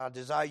I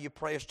desire your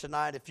prayers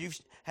tonight. If you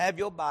have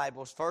your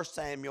Bibles, 1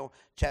 Samuel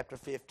chapter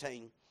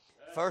 15.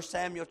 1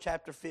 Samuel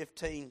chapter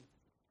 15.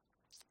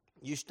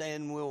 You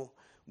stand,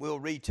 we'll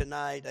read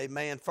tonight.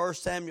 Amen. 1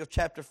 Samuel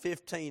chapter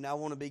 15. I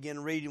want to begin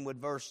reading with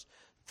verse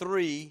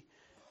 3.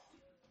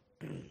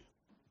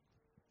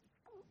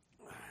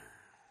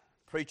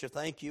 Preacher,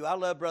 thank you. I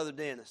love Brother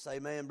Dennis.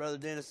 Amen. Brother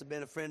Dennis has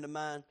been a friend of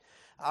mine.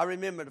 I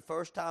remember the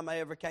first time I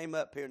ever came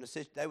up here, and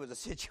there was a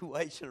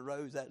situation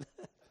arose that.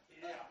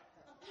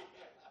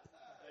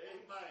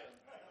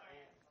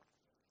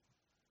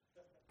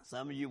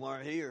 Some of you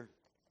weren't here.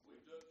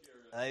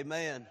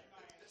 Amen.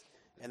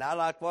 And I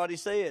like what he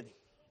said.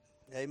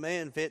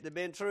 Amen. If it had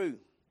been true.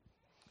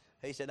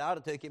 He said, I'd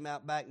have took him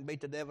out back and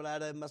beat the devil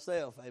out of him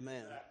myself.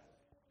 Amen.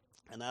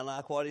 And I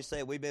like what he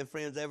said. We've been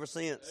friends ever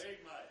since.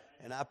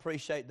 And I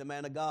appreciate the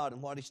man of God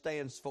and what he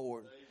stands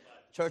for.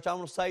 Church, I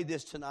want to say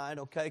this tonight,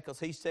 okay, because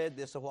he said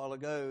this a while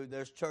ago.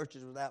 There's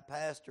churches without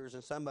pastors,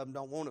 and some of them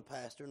don't want a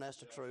pastor, and that's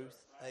the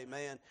truth.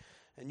 Amen.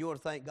 And you ought to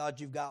thank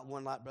God you've got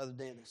one like Brother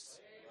Dennis.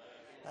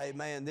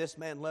 Amen. This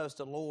man loves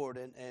the Lord,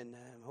 and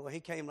he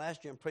came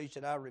last year and preached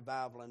at our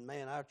revival, and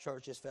man, our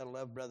church just fell in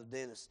love with Brother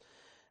Dennis,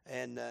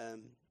 and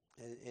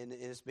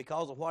it's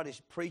because of what he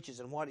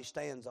preaches and what he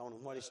stands on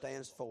and what he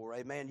stands for.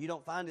 Amen. You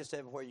don't find this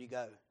everywhere you go.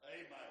 Amen.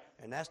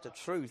 And that's the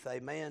truth.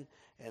 Amen.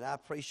 And I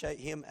appreciate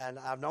him, and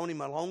I've known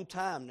him a long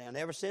time now, and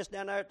ever since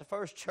down there at the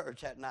first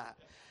church that night,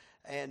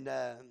 and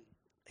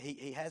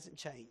he hasn't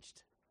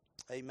changed.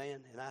 Amen.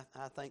 And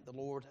I thank the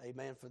Lord,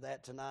 amen, for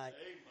that tonight.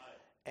 Amen.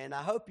 And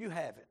I hope you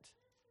have it.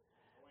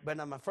 But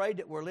I'm afraid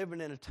that we're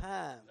living in a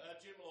time,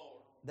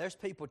 there's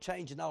people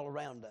changing all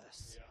around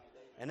us.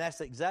 And that's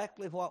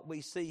exactly what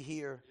we see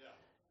here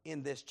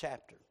in this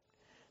chapter.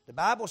 The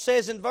Bible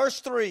says in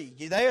verse 3,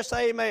 you there,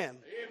 say amen. Amen.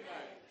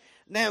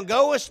 Now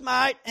go and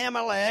smite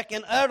Amalek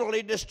and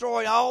utterly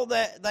destroy all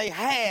that they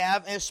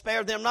have and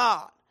spare them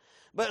not.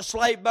 But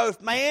slay both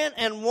man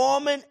and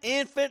woman,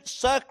 infant,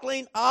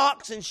 suckling,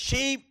 ox and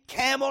sheep,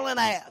 camel and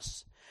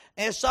ass.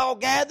 And Saul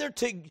gathered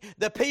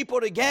the people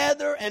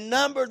together and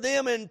numbered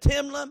them in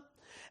Timnah,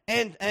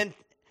 and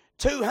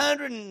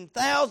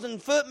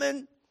 200,000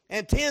 footmen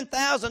and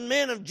 10,000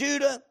 men of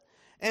Judah.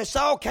 And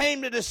Saul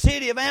came to the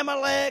city of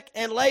Amalek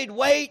and laid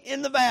wait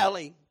in the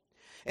valley.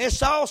 And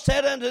Saul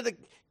said unto the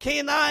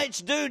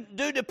Kenites,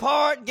 do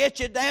depart,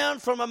 get you down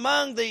from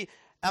among the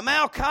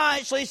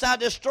Amalekites, lest I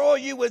destroy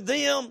you with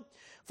them.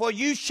 For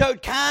you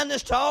showed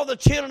kindness to all the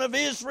children of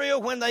Israel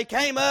when they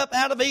came up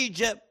out of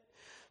Egypt.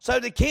 So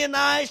the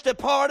Kenites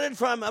departed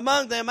from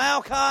among the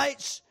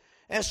Amalekites,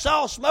 and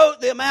Saul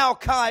smote the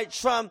Amalekites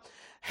from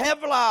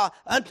Havilah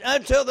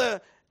until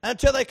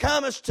they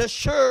comest to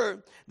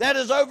Shur, that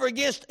is over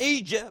against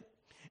Egypt.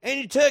 And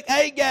he took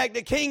Agag,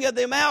 the king of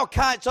the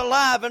Amalekites,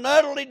 alive, and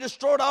utterly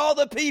destroyed all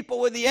the people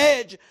with the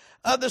edge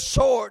of the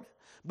sword.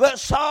 But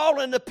Saul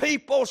and the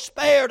people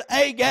spared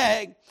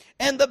Agag,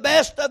 and the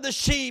best of the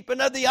sheep,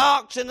 and of the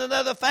oxen, and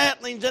of the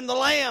fatlings, and the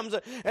lambs,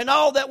 and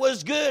all that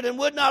was good, and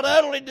would not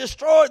utterly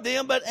destroy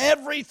them, but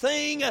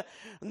everything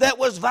that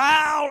was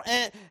vile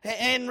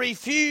and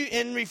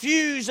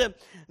refused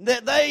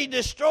that they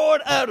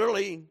destroyed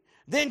utterly.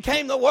 Then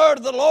came the word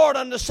of the Lord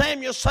unto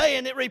Samuel,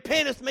 saying, It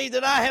repenteth me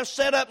that I have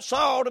set up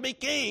Saul to be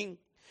king,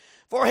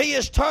 for he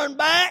is turned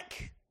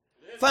back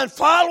from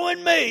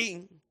following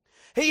me.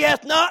 He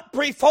hath not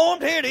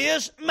performed, here it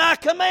is, my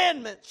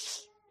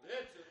commandments.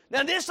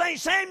 Now this ain't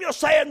Samuel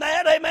saying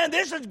that, amen.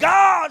 This is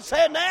God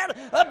saying that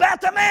about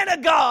the man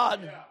of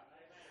God.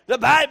 The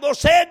Bible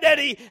said that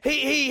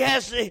he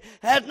has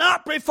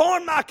not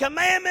performed my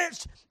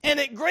commandments, and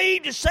it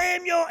grieved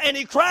Samuel, and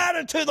he cried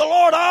unto the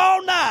Lord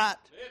all night.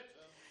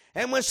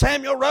 And when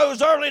Samuel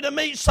rose early to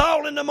meet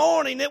Saul in the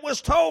morning, it was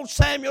told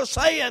Samuel,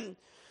 saying,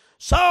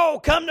 Saul,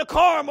 come to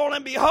Carmel,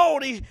 and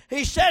behold,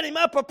 he set him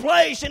up a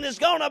place, and is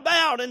gone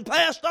about, and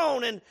passed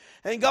on,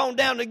 and gone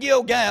down to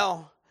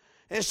Gilgal.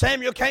 And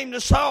Samuel came to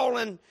Saul,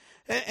 and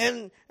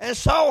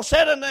Saul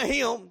said unto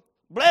him,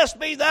 Blessed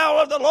be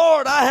thou of the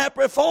Lord, I have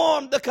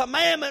performed the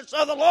commandments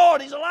of the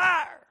Lord. He's a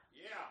liar.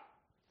 Yeah.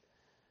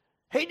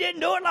 He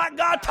didn't do it like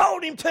God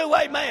told him to,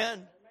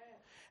 amen.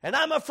 And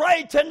I'm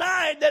afraid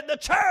tonight that the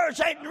church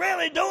ain't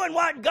really doing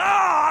what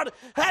God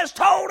has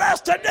told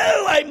us to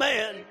do,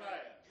 amen.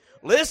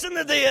 Listen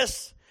to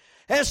this.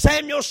 And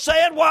Samuel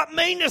said, What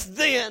meaneth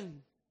then?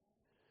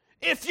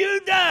 If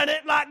you done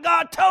it like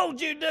God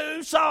told you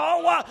to,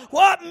 Saul,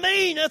 what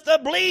meaneth the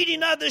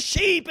bleating of the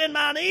sheep in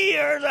mine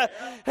ears,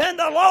 and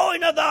the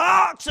lowing of the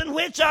oxen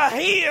which I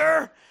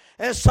hear?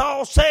 And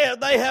Saul said,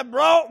 They have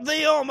brought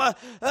them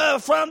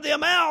from the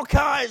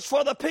Amalekites,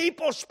 for the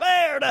people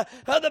spared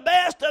of the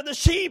best of the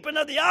sheep and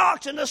of the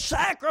oxen to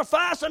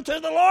sacrifice unto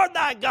the Lord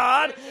thy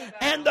God,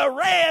 and the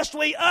rest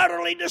we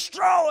utterly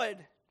destroyed.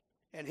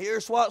 And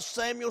here's what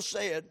Samuel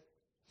said.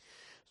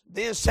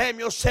 Then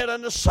Samuel said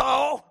unto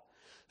Saul,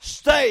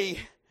 Stay,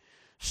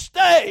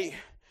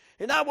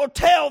 and I will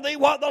tell thee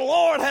what the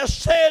Lord has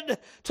said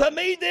to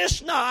me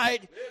this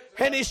night.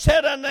 And he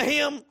said unto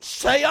him,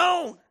 Say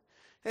on.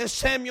 And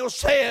Samuel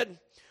said,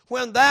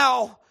 When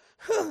thou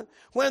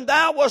when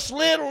thou wast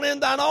little in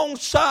thine own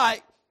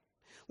sight,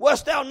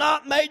 wast thou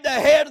not made the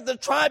head of the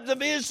tribes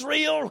of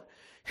Israel?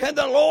 And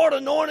the Lord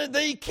anointed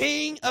thee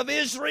king of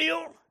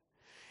Israel.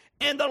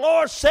 And the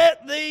Lord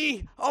set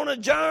thee on a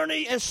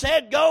journey and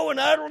said, Go and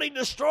utterly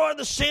destroy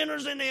the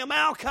sinners and the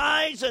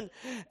Amalekites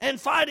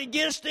and fight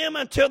against them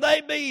until they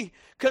be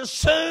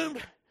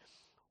consumed.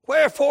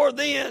 Wherefore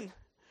then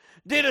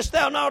didst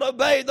thou not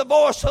obey the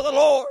voice of the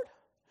Lord,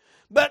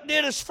 but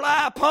didst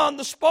fly upon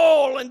the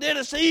spoil, and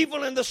didst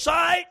evil in the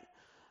sight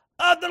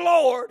of the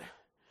Lord?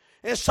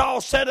 And Saul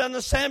said unto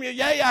Samuel,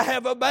 Yea, I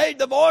have obeyed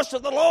the voice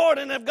of the Lord,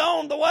 and have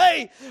gone the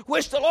way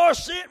which the Lord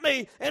sent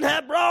me, and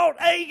have brought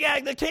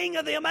Agag, the king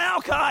of the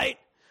Amalekite,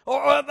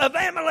 or of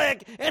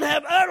Amalek, and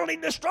have utterly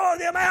destroyed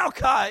the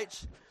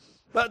Amalekites.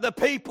 But the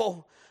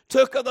people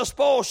took of the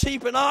spoil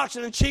sheep and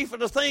oxen, and chief of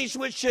the things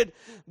which should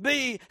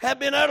have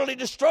been utterly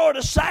destroyed,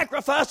 a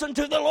sacrifice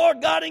unto the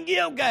Lord God in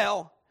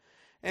Gilgal.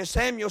 And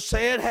Samuel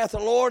said, Hath the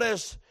Lord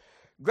as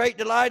great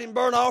delight in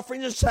burnt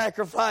offerings and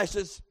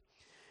sacrifices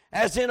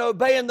as in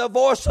obeying the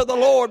voice of the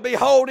Lord?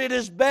 Behold, it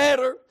is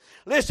better.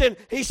 Listen,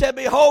 he said,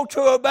 behold,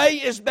 to obey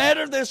is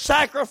better than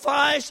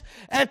sacrifice,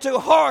 and to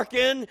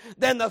hearken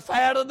than the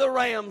fat of the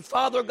rams.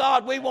 Father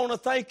God, we want to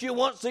thank you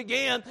once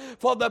again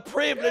for the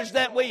privilege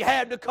that we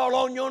had to call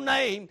on your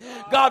name.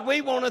 God,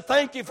 we want to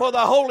thank you for the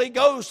Holy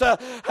Ghost.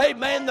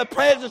 Amen. The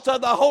presence of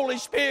the Holy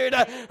Spirit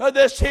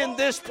that's in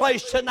this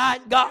place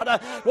tonight,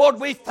 God. Lord,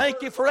 we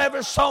thank you for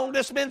every song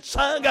that's been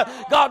sung.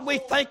 God, we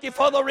thank you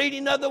for the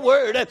reading of the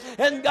word.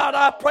 And God,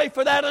 I pray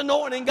for that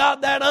anointing,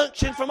 God, that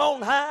unction from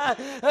on high.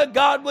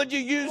 God, would you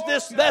use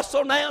this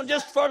vessel now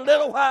just for a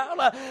little while?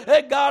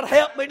 God,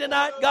 help me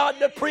tonight, God,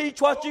 to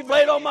preach what you've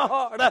laid on my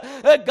heart.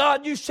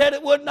 God, you said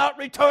it would not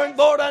return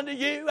void unto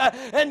you.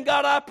 And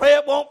God, I pray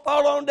it won't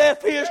fall on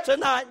deaf ears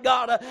tonight,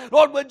 God.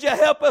 Lord, would you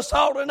help us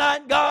all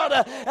tonight, God,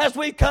 as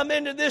we come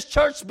into this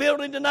church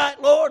building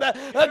tonight, Lord.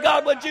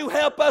 God, would you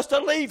help us to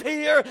leave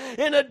here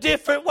in a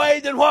different way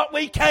than what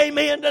we came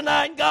in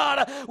tonight,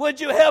 God. Would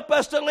you help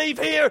us to leave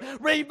here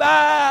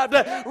revived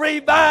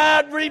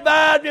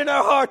in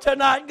our heart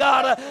tonight,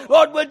 God.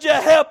 Lord, would you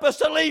help us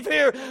to leave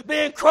here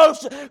being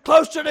closer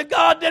to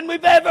God than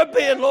we've ever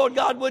been? Lord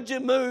God, would you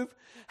move?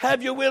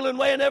 Have your will and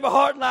way in every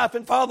heart and life.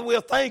 And Father,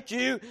 we'll thank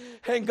you.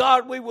 And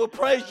God, we will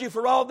praise you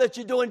for all that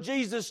you do in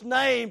Jesus'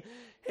 name.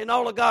 And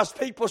all of God's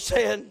people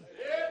said,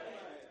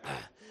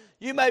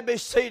 you may be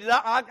seated.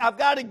 I've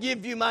got to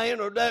give you my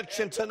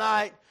introduction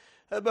tonight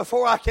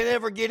before I can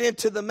ever get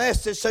into the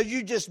message. So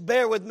you just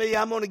bear with me.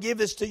 I'm going to give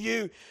this to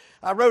you.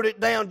 I wrote it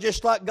down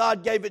just like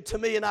God gave it to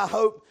me, and I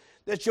hope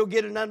that you'll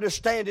get an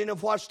understanding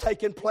of what's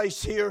taking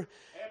place here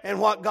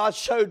and what God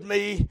showed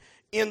me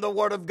in the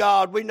Word of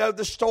God. We know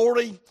the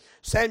story.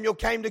 Samuel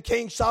came to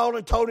King Saul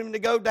and told him to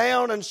go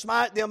down and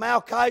smite the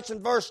Amalekites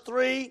in verse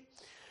 3.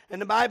 And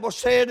the Bible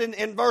said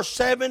in verse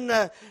 7,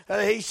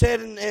 he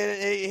said,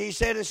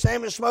 and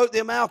Samuel smote the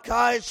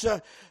Amalekites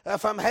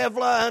from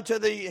Havilah unto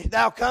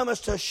thou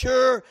comest to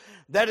Shur,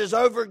 that is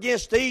over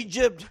against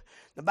Egypt.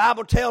 The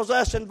Bible tells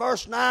us in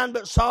verse 9,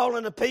 but Saul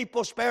and the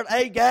people spared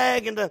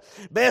Agag and the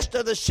best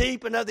of the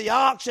sheep and of the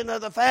oxen and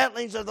of the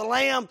fatlings of the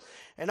lamb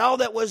and all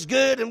that was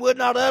good, and would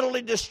not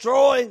utterly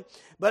destroy,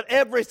 but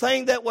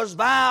everything that was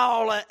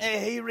vile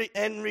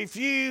and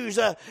refused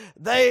that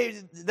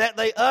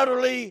they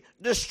utterly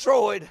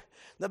destroyed.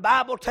 The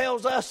Bible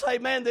tells us,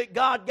 amen, that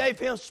God gave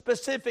him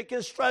specific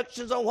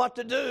instructions on what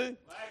to do.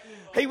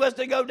 He was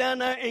to go down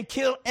there and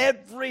kill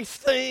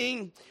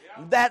everything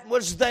that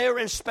was there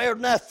and spare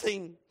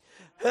nothing.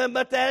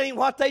 But that ain't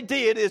what they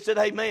did, is it?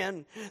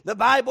 Amen. The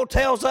Bible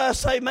tells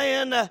us,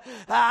 amen,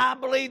 I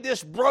believe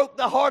this broke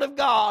the heart of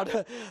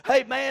God.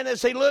 Amen,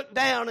 as he looked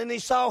down and he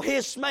saw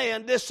his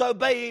man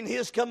disobeying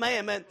his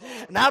commandment.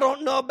 And I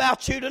don't know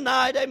about you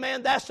tonight,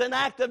 amen, that's an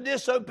act of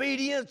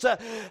disobedience,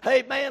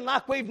 amen,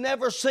 like we've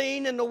never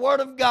seen in the Word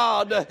of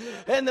God.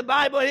 In the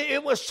Bible,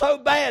 it was so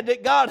bad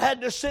that God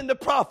had to send a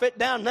prophet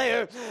down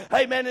there,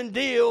 amen, and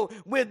deal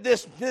with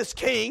this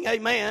king,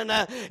 amen.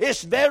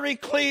 It's very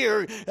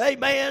clear,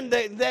 amen,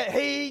 that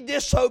he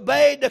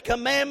disobeyed the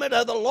commandment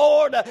of the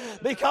Lord,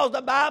 because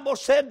the Bible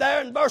said there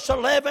in verse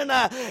 11,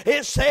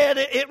 it said,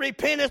 it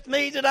repenteth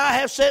me that I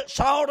have set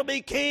Saul to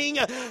be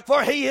king,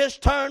 for he has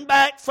turned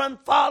back from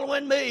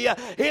following me.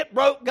 It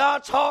broke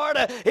God's heart.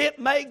 It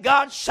made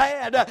God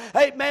sad,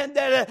 amen,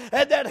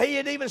 that he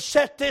had even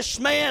set this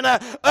man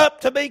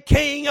up to be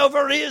king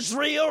over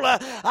Israel.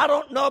 I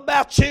don't know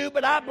about you,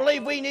 but I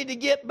believe we need to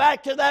get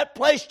back to that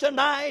place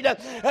tonight,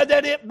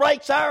 that it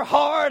breaks our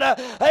heart,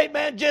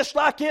 amen, just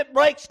like it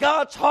breaks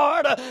God's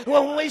heart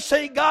when we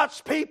see God's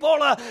people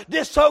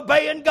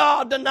disobeying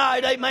God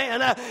tonight,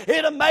 amen.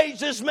 It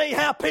amazes me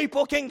how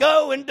people can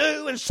go and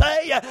do and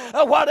say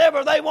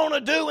whatever they want to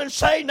do and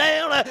say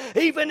now,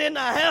 even in the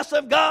house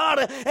of God,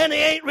 and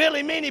there ain't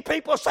really many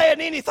people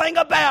saying anything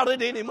about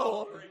it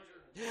anymore.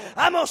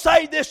 I'm going to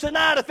say this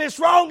tonight, if it's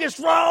wrong, it's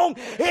wrong.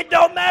 It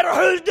don't matter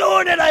who's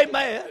doing it,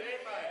 amen.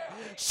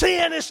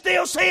 Sin is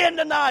still sin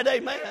tonight,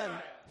 amen.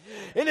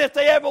 And if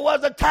there ever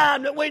was a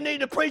time that we need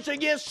to preach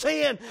against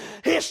sin,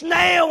 it's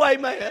now,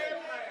 amen.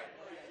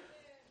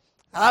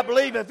 I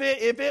believe if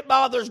it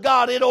bothers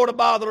God, it ought to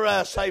bother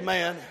us.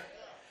 Amen.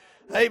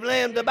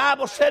 Amen. The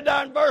Bible said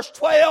there in verse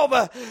 12,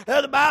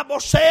 the Bible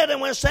said,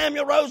 and when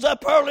Samuel rose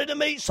up early to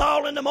meet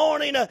Saul in the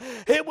morning,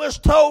 it was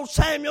told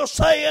Samuel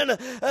saying,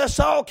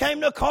 Saul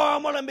came to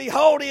Carmel, and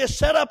behold, he has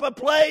set up a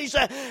place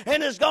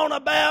and has gone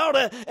about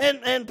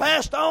and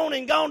passed on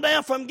and gone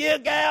down from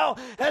Gilgal.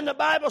 And the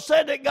Bible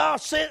said that God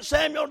sent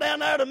Samuel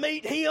down there to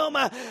meet him.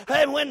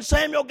 And when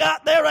Samuel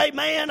got there,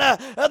 amen,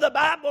 the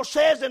Bible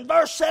says in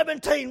verse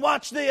 17,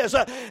 watch this.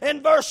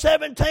 In verse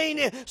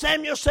 17,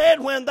 Samuel said,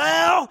 when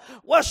thou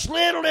wast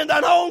little in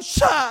thine own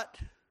sight,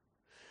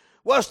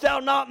 wast thou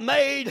not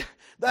made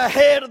the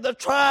head of the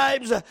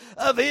tribes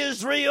of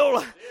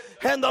Israel?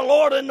 And the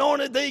Lord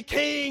anointed thee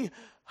king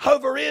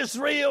over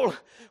Israel.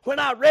 When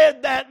I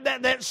read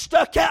that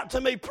stuck out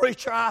to me,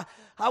 preacher. I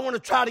want to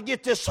try to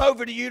get this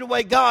over to you the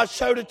way God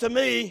showed it to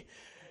me.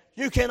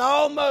 You can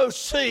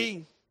almost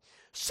see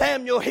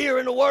Samuel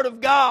hearing the word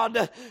of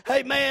God.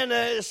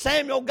 Amen.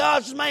 Samuel,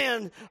 God's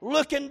man,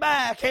 looking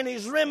back, and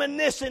he's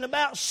reminiscing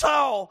about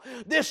Saul,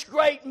 this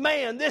great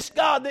man, this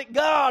man that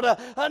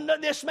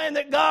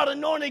God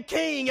anointed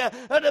king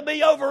to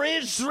be over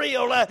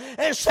Israel.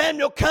 And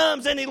Samuel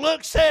comes and he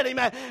looks at him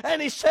and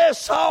he says,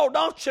 Saul,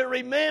 don't you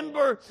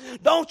remember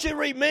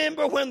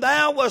when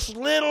thou wast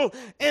little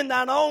in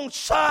thine own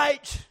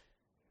sight?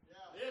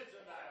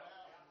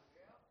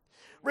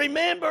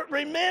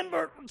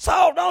 Remember,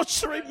 Saul,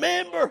 don't you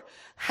remember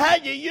how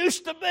you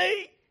used to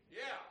be?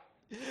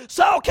 Yeah.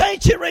 Saul,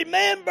 can't you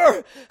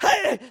remember?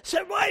 Hey,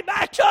 said way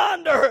back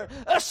yonder,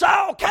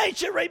 Saul,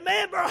 can't you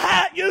remember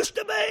how it used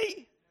to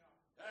be?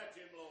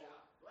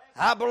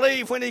 I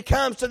believe when he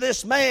comes to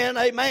this man,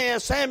 amen,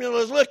 Samuel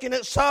is looking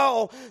at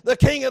Saul, the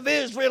king of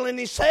Israel, and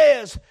he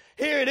says,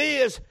 here it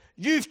is,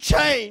 you've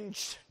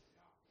changed.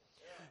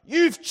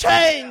 You've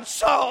changed,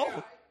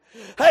 Saul.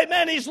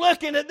 Amen. He's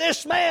looking at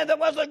this man that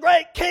was a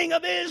great king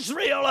of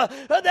Israel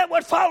that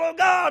would follow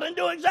God and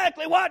do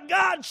exactly what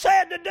God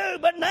said to do.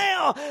 But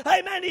now,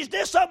 amen, he's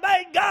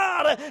disobeyed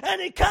God, and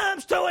he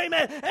comes to him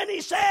and he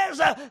says,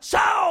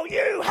 Saul,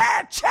 you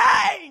have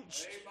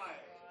changed.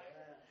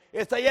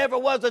 If there ever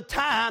was a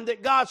time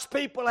that God's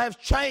people have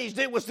changed,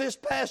 it was this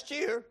past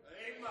year.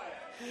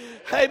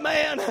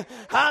 Amen.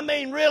 I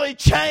mean, really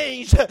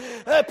changed.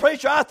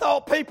 Preacher, I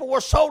thought people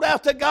were sold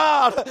out to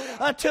God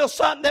until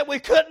something that we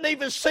couldn't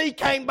even see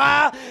came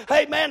by.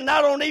 Amen. And I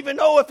don't even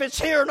know if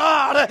it's here or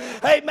not.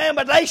 Amen.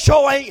 But they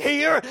sure ain't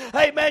here.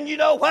 Amen. You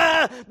know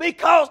why?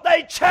 Because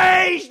they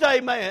changed.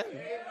 Amen.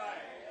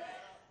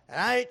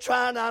 I ain't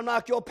trying to, I'm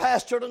not your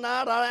pastor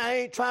tonight. I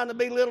ain't trying to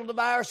belittle the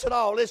virus at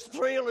all. It's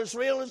real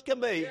as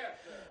can be.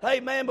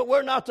 Amen, but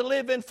we're not to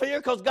live in fear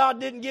because God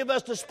didn't give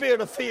us the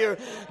spirit of fear.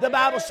 The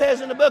Bible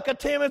says in the book of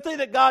Timothy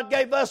that God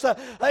gave us,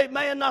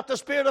 amen, not the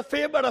spirit of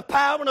fear, but of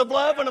power and of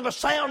love and of a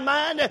sound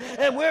mind.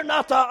 And we're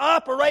not to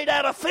operate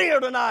out of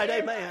fear tonight,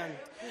 amen.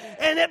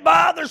 And it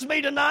bothers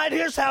me tonight.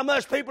 Here's how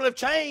much people have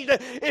changed.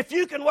 If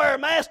you can wear a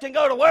mask and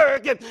go to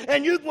work,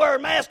 and you can wear a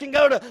mask and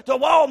go to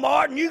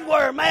Walmart, and you can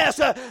wear a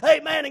mask,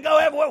 amen, and go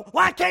everywhere,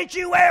 why can't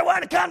you wear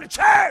one to come to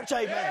church,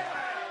 amen?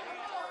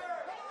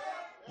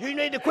 You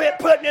need to quit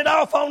putting it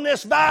off on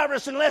this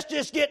virus, and let's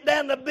just get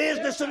down to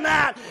business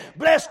tonight.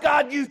 Bless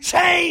God, you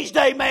changed,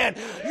 amen.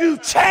 You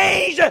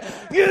changed,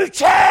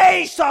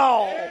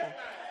 Saul.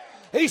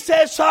 He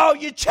said, Saul,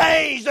 you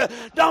changed.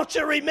 Don't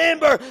you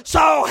remember,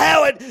 Saul,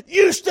 how it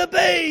used to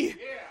be?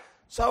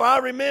 So I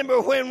remember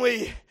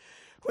when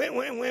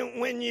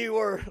you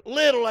were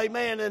little,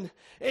 amen, and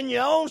in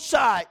your own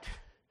sight.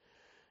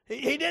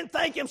 He didn't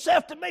think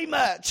himself to be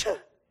much.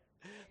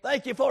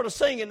 Thank you for the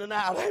singing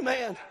tonight,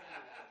 amen.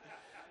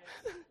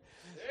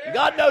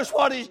 God knows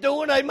what he's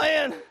doing,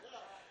 amen.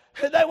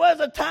 There was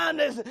a time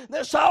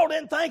that Saul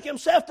didn't think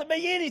himself to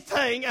be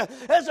anything.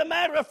 As a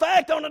matter of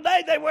fact, on the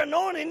day they were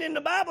anointing, and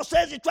the Bible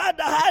says he tried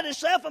to hide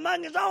himself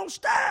among his own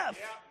stuff.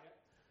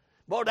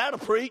 Boy, that'll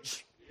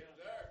preach.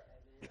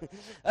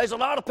 There's a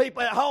lot of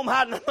people at home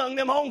hiding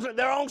among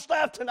their own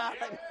stuff tonight.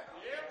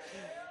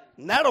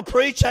 And that'll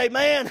preach,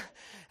 amen.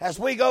 As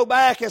we go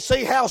back and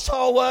see how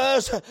Saul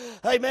was,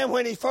 amen,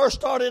 when he first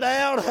started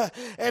out,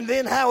 and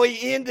then how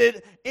he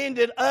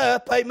ended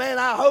up, amen,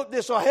 I hope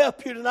this will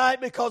help you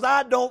tonight because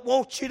I don't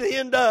want you to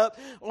end up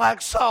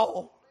like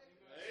Saul.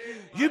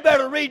 You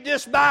better read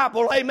this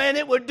Bible, amen.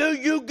 It would do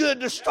you good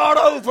to start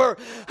over,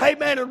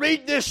 amen, and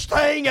read this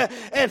thing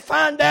and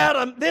find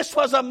out this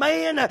was a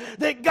man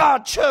that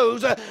God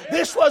chose.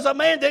 This was a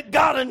man that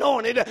God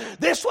anointed.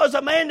 This was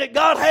a man that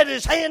God had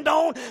his hand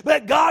on,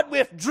 but God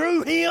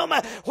withdrew him.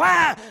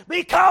 Why?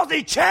 Because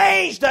he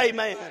changed,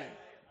 amen.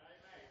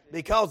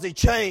 Because he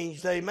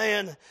changed,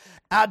 amen.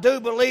 I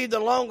do believe the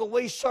longer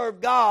we serve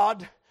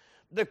God,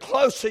 the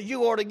closer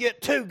you ought to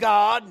get to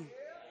God.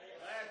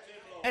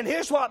 And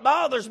here's what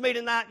bothers me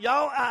tonight,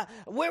 y'all.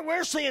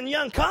 We're seeing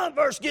young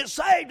converts get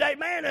saved,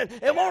 amen,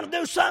 and want to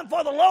do something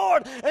for the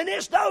Lord. And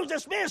it's those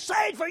that's been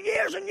saved for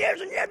years and years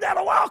and years that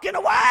are walking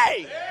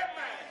away.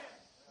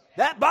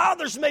 That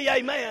bothers me,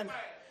 amen.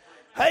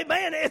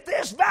 Amen. If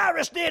this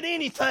virus did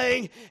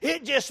anything,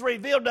 it just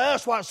revealed to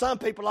us what some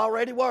people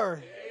already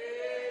were.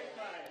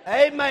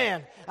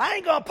 Amen. I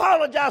ain't going to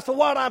apologize for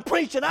what I'm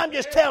preaching. I'm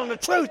just telling the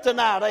truth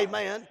tonight.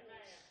 Amen.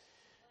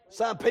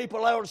 Some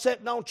people that were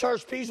sitting on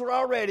church pews were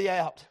already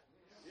out.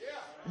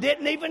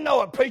 Didn't even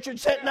know it. Preacher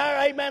sitting there,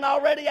 amen,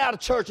 already out of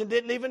church and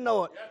didn't even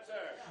know it.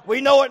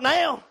 We know it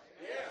now.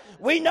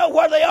 We know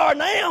where they are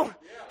now.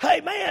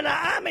 Hey, man,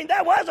 I mean,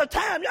 there was a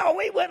time, y'all,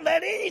 we wouldn't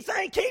let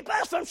anything keep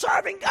us from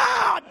serving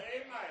God.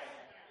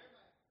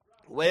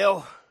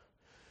 Well,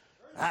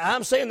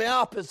 I'm seeing the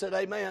opposite,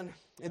 amen.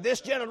 In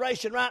this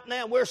generation right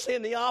now, we're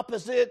seeing the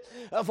opposite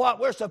of what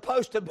we're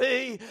supposed to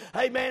be.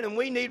 Amen. And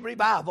we need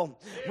revival.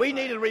 We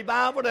need a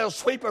revival that'll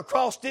sweep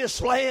across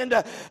this land.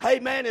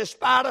 Amen. In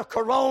spite of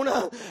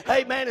corona.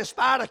 Amen. In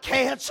spite of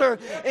cancer.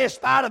 In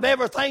spite of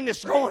everything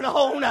that's going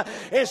on.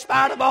 In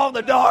spite of all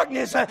the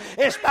darkness.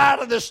 In spite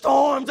of the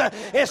storms.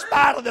 In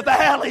spite of the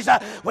valleys.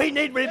 We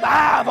need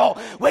revival.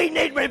 We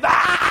need revival.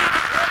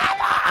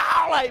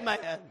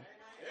 Amen.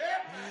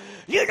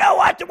 You know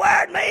what the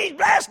word means,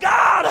 bless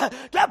God,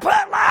 to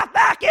put life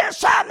back in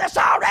something that's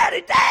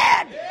already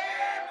dead.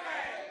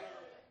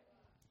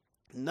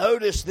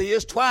 Notice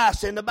this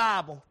twice in the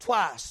Bible,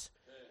 twice.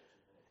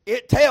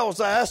 It tells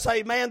us,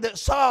 amen, that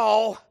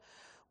Saul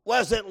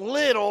wasn't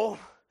little,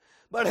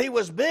 but he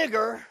was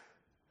bigger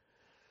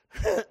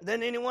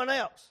than anyone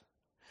else.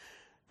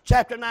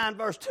 Chapter 9,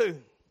 verse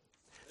 2.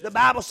 The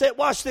Bible said,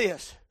 watch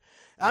this.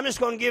 I'm just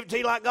going to give it to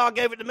you like God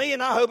gave it to me,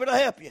 and I hope it'll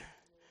help you.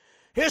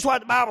 Here's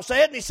what the Bible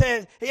said, and he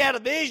said he had a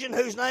vision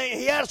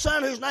he had a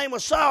son whose name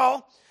was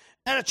Saul,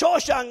 and a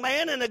choice young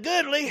man, and a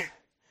goodly,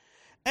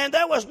 and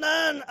there was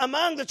none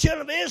among the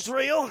children of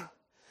Israel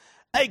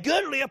a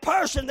goodlier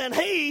person than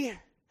he.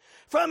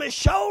 From his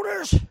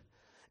shoulders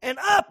and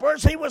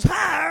upwards, he was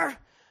higher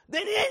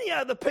than any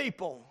other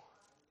people.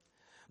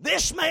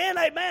 This man,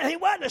 amen, he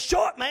wasn't a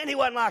short man, he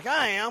wasn't like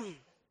I am.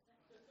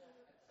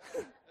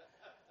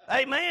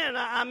 Amen,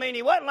 I mean,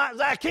 he wasn't like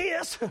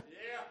Zacchaeus.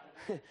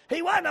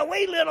 He wasn't a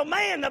wee little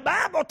man. The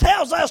Bible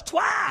tells us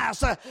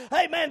twice,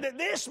 amen, that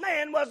this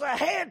man was a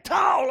head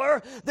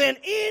taller than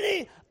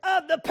any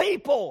of the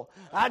people.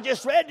 I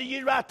just read to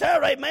you right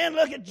there, amen.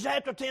 Look at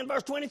chapter 10,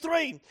 verse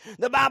 23.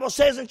 The Bible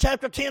says in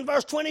chapter 10,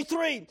 verse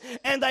 23,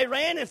 and they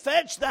ran and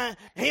fetched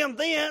him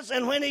thence,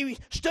 and when he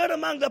stood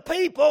among the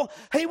people,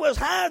 he was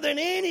higher than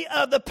any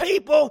of the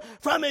people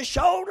from his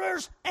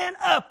shoulders and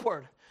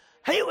upward.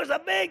 He was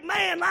a big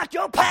man like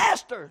your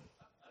pastor.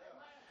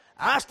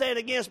 I stand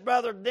against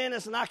Brother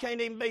Dennis, and I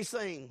can't even be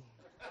seen.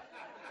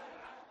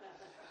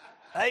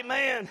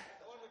 Amen.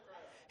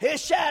 His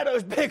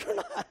shadow's bigger than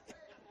I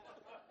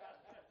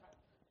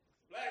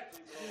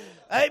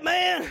am.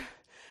 Amen.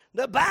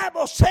 The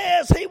Bible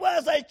says he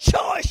was a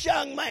choice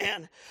young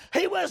man.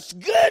 He was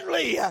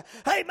goodly.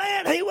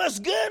 Amen. He was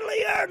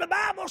goodlier, the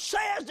Bible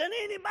says, than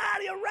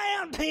anybody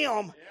around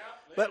him.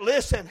 But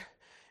listen,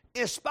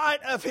 in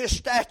spite of his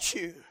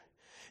stature,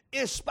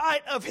 in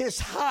spite of his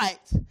height,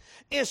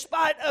 in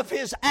spite of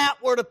his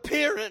outward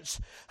appearance,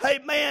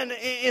 amen,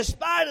 in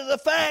spite of the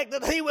fact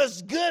that he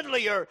was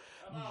goodlier,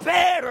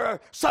 better,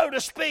 so to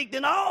speak,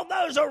 than all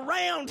those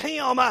around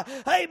him.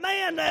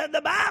 Amen.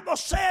 The Bible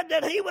said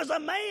that he was a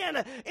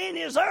man in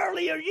his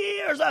earlier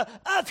years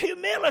of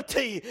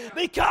humility,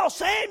 because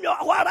Samuel,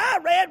 what I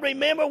read,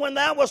 remember when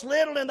I was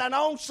little in thine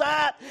own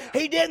sight,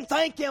 he didn't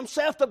think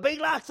himself to be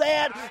like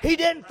that. He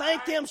didn't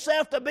think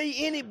himself to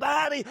be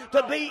anybody,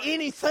 to be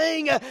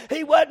anything.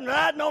 He wasn't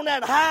riding on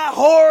that high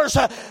horse.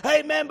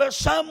 Amen. But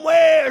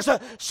somewheres,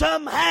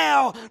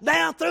 somehow,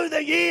 down through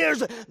the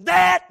years,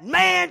 that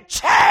man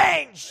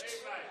changed.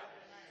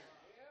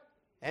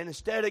 And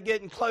instead of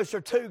getting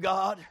closer to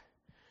God,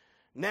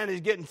 now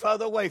he's getting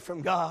further away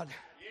from God.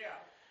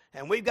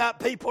 And we've got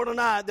people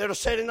tonight that are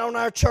sitting on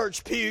our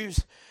church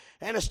pews,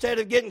 and instead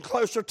of getting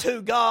closer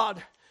to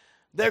God,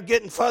 they're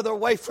getting further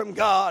away from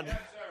God.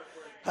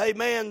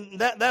 Amen.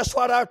 That's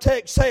what our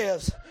text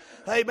says.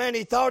 Amen.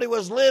 He thought he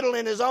was little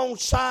in his own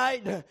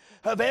sight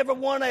of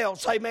everyone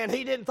else. Amen.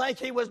 He didn't think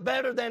he was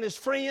better than his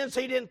friends.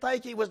 He didn't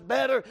think he was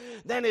better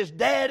than his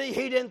daddy.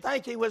 He didn't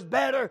think he was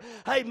better,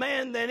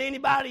 amen, than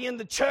anybody in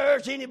the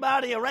church,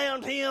 anybody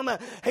around him.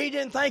 He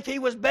didn't think he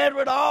was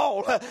better at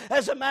all.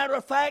 As a matter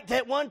of fact,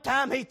 at one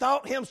time he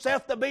thought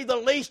himself to be the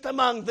least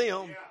among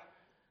them.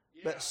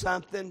 But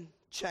something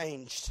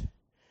changed.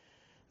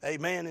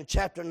 Amen. In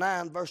chapter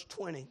 9, verse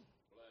 20.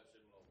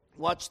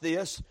 Watch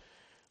this.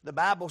 The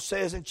Bible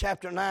says in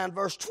chapter 9,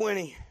 verse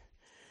 20,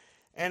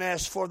 and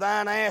as for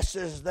thine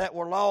asses that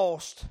were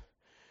lost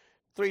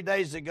 3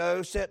 days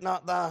ago, set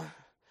not thy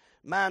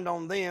mind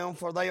on them,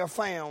 for they are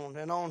found.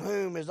 And on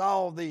whom is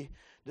all the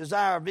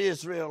desire of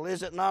Israel?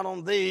 Is it not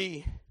on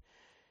thee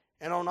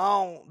and on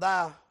all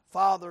thy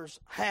father's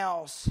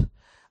house?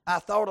 I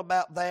thought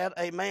about that.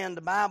 Amen.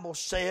 The Bible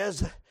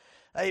says,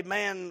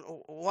 amen,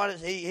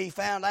 he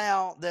found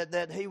out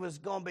that he was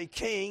going to be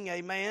king,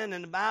 amen,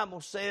 and the Bible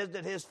says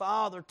that his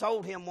father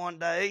told him one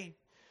day,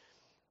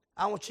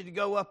 I want you to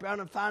go up there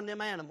and find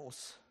them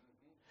animals.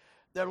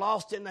 They're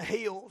lost in the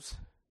hills.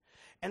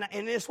 And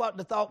this is what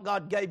the thought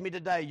God gave me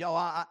today.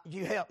 Y'all,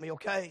 you help me,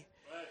 okay?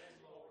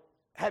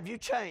 Have you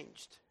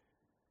changed?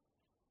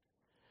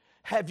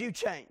 Have you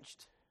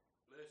changed?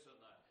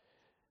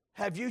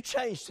 Have you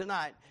changed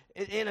tonight?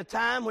 In a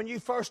time when you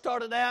first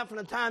started out, from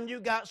the time you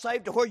got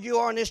saved to where you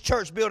are in this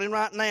church building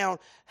right now,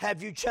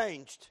 have you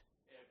changed?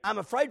 I'm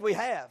afraid we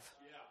have.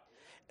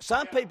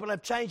 Some people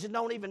have changed and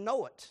don't even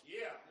know it.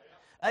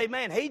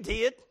 Amen. He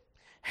did.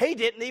 He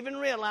didn't even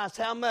realize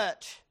how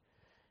much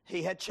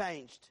he had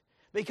changed.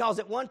 Because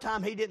at one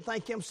time he didn't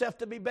think himself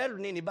to be better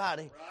than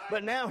anybody. Right.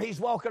 But now he's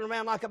walking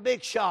around like a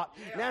big shot.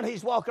 Yeah. Now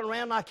he's walking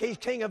around like he's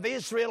king of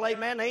Israel.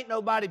 Amen. Ain't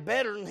nobody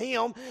better than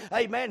him.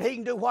 Amen. He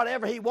can do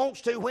whatever he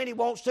wants to, when he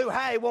wants to,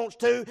 how he wants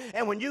to.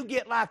 And when you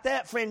get like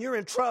that, friend, you're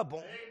in trouble.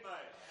 Amen.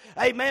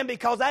 Amen,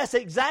 because that's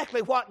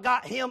exactly what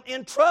got him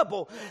in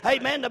trouble.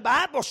 Amen. The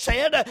Bible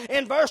said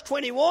in verse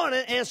 21,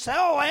 and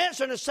Saul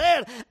answered and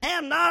said,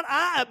 am not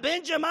I a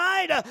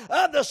Benjamite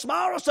of the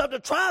smallest of the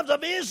tribes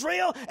of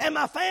Israel, and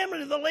my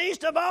family the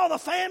least of all the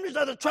families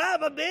of the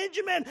tribe of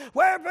Benjamin?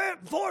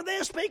 Wherefore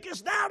then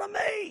speakest thou to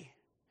me?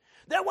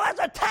 There was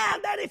a time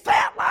that he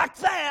felt like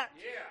that.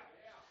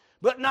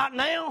 But not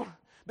now,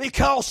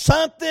 because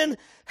something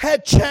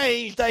had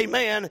changed.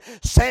 Amen.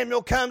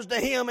 Samuel comes to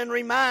him and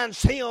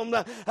reminds him,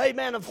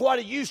 amen, of what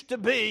he used to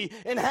be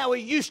and how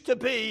he used to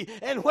be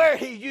and where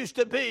he used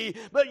to be.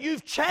 But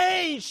you've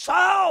changed,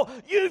 Saul.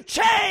 You've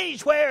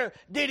changed. Where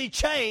did he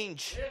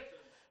change?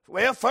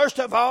 Well, first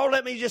of all,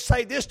 let me just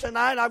say this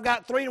tonight. I've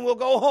got 3 and we'll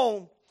go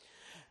home.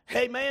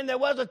 Amen. There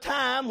was a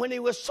time when he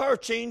was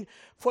searching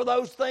for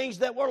those things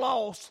that were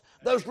lost.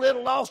 Those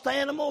little lost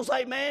animals,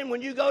 amen.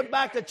 When you go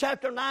back to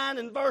chapter 9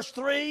 and verse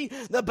 3,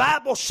 the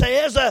Bible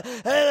says,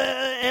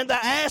 and the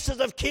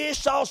asses of Kish,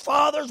 Saul's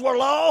fathers, were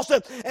lost.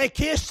 And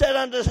Kish said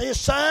unto his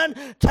son,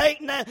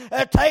 take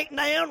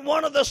now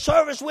one of the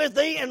servants with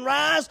thee, and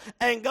rise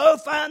and go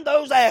find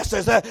those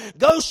asses.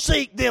 Go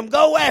seek them.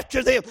 Go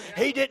after them.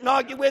 He didn't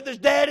argue with his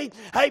daddy.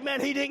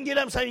 Amen. He didn't get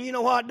up and say, you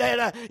know what,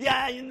 Dad,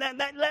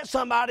 let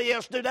somebody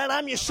else do that.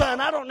 I'm your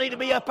son. I don't need to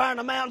be up there in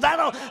the mountains.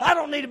 I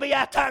don't need to be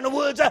out there in the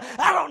woods.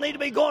 I don't need to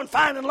be going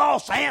finding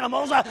lost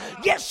animals.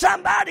 Get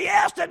somebody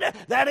else to do.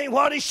 That ain't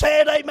what he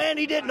said. Amen.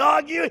 He didn't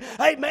argue.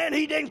 Amen.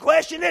 He didn't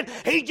question it.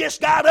 He just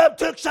got up,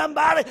 took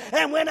somebody,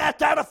 and went out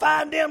there to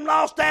find them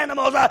lost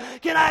animals.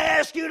 Can I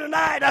ask you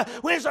tonight,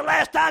 when's the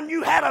last time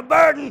you had a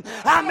burden?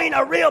 I mean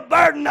a real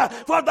burden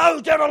for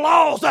those that are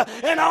lost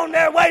and on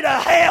their way to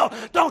hell.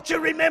 Don't you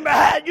remember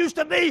how it used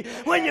to be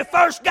when you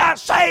first got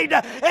saved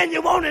and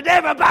you wanted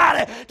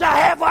everybody to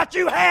have what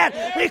you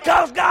had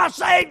because God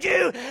saved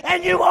you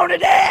and you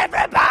wanted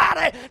everybody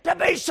to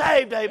be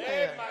saved,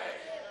 amen.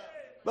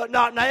 But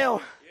not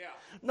now.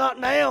 Not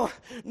now.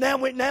 Now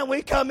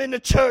we come into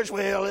church.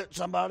 Well, let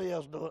somebody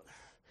else do it.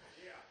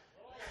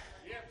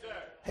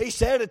 He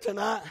said it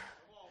tonight.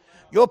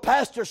 Your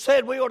pastor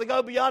said we ought to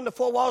go beyond the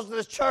 4 walls of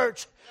this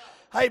church.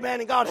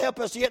 Amen. And God help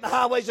us to get in the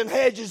highways and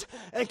hedges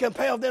and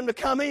compel them to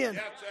come in.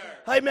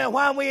 Amen.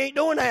 Why we ain't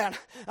doing that?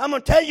 I'm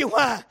going to tell you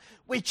why.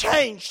 We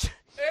changed.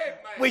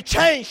 We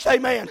changed,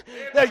 amen.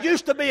 There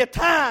used to be a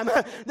time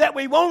that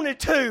we wanted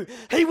to.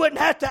 He wouldn't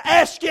have to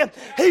ask you.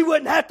 He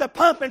wouldn't have to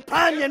pump and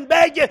prime you and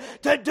beg you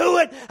to do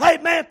it.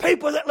 Amen.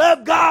 People that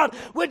love God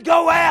would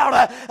go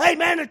out,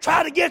 amen, and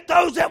try to get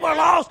those that were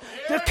lost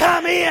to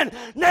come in.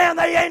 Now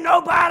they ain't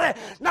nobody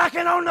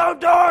knocking on no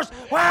doors.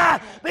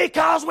 Why?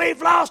 Because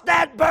we've lost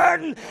that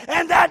burden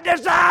and that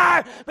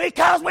desire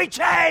because we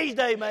changed,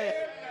 amen.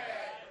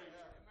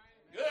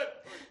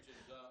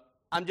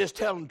 I'm just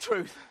telling the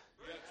truth.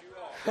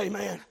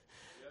 Amen.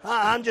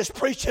 I'm just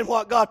preaching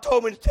what God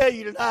told me to tell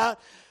you tonight.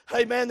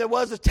 Amen. There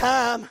was a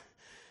time,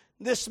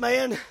 this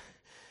man,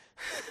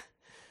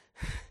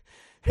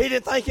 he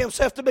didn't think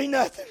himself to be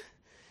nothing.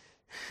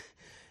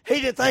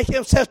 He didn't think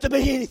himself to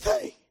be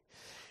anything.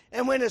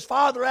 And when his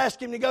father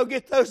asked him to go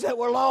get those that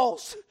were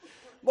lost,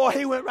 boy,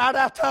 he went right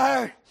out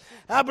there.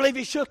 I believe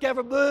he shook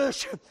every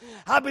bush.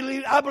 I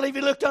believe he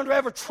looked under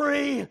every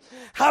tree.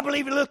 I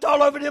believe he looked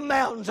all over them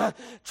mountains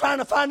trying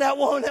to find that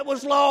one that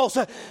was lost.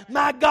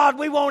 My God,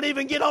 we won't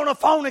even get on a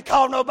phone and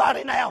call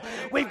nobody now.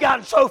 We've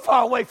gotten so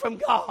far away from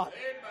God.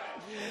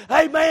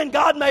 Amen.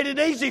 God made it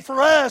easy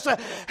for us.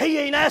 He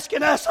ain't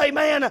asking us,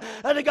 amen,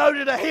 to go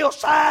to the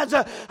hillsides.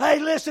 Hey,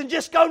 listen,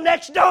 just go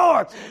next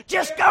door.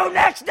 Just go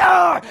next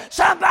door.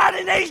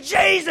 Somebody needs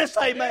Jesus,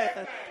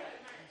 amen.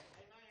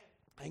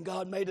 And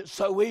God made it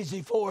so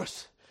easy for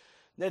us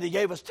that He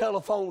gave us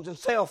telephones and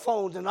cell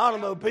phones and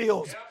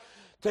automobiles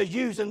to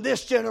use in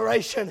this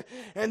generation.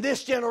 And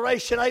this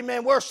generation,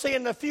 amen, we're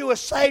seeing the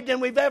fewest saved than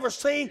we've ever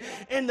seen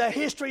in the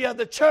history of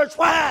the church.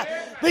 Why?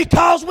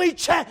 Because we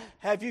changed.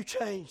 Have you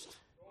changed?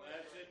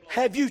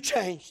 Have you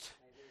changed?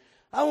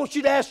 I want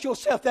you to ask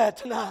yourself that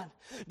tonight.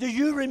 Do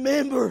you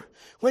remember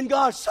when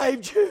God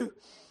saved you?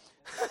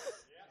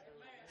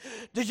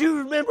 Did you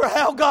remember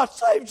how God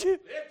saved you?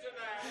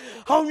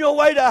 On your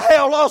way to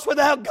hell, lost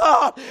without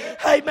God.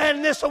 Hey, man,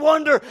 and it's a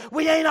wonder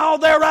we ain't all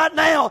there right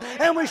now.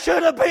 And we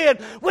should have been.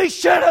 We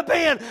should have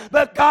been.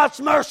 But God's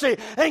mercy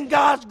and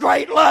God's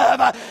great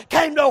love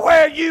came to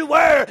where you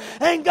were.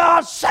 And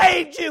God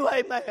saved you.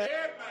 Amen.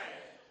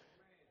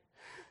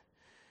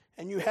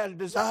 And you had a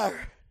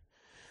desire.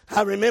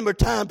 I remember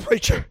time,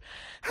 preacher.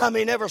 I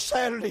mean, every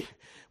Saturday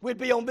we'd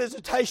be on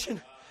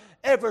visitation.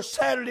 Every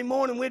Saturday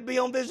morning we'd be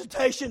on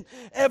visitation.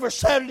 Every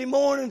Saturday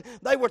morning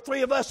there were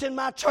 3 of us in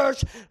my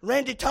church,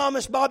 Randy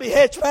Thomas, Bobby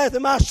Hedgepath,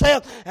 and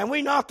myself, and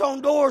we knocked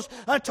on doors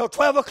until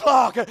 12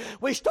 o'clock.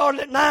 We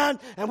started at 9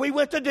 and we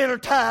went to dinner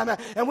time,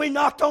 and we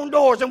knocked on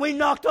doors and we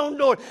knocked on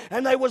doors,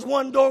 and there was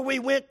one door we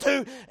went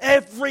to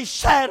every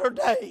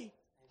Saturday.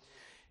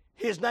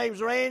 His name's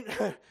Randy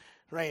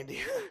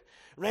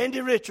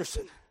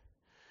Richardson.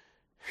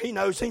 He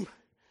knows him.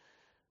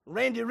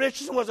 Randy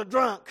Richardson was a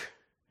drunk.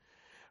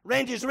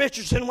 Randy's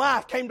Richardson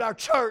wife came to our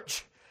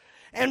church,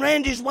 and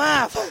Randy's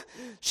wife,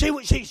 she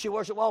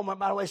works at Walmart,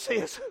 by the way,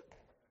 sis.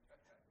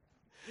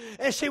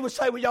 And she would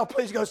say, "Will y'all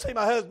please go see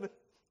my husband?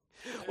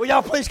 Will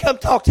y'all please come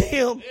talk to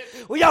him?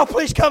 Will y'all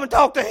please come and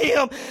talk to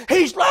him?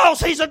 He's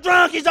lost. He's a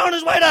drunk. He's on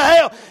his way to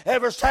hell."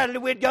 Every Saturday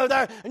we'd go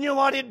there, and you know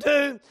what he'd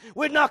do?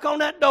 We'd knock on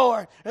that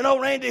door, and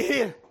old Randy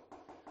here,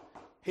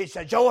 he'd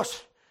say,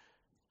 "Joyce,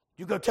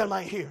 you go tell him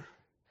I ain't here."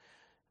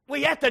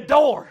 We at the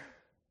door.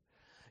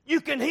 You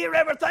can hear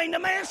everything the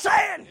man's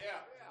saying.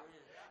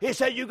 He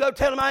said, "You go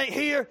tell him I ain't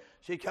here."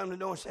 She'd come to the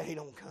door and say, "He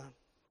don't come.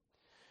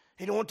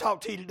 He don't want to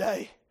talk to you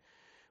today."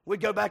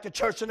 We'd go back to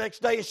church the next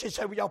day, and she'd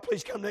say, "Will y'all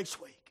please come next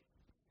week?"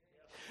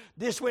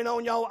 This went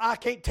on, y'all. I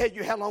can't tell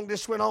you how long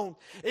this went on.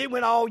 It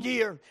went all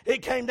year. It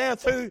came down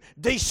through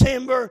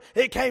December.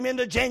 It came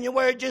into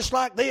January just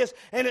like this,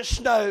 and it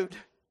snowed.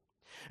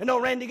 And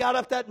old Randy got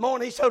up that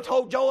morning. He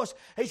told Joyce,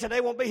 he said,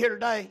 "They won't be here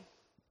today."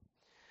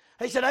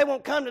 He said, "They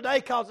won't come today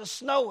because it's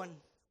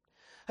snowing."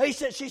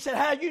 She said,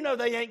 "How you know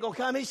they ain't going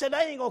to come?" He said,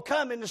 "They ain't going to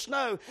come in the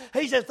snow."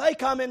 He said, "If they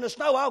come in the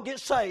snow, I'll get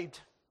saved."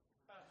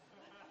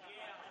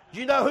 Do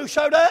you know who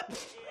showed up?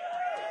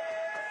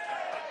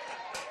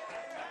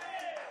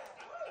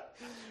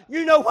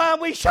 You know why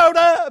we showed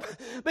up?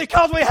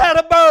 Because we had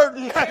a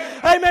burden.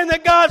 Amen.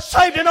 That God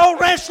saved an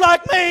old wretch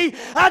like me.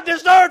 I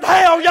deserved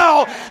hell,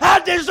 y'all. I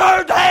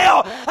deserved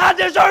hell. I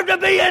deserved to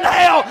be in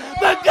hell.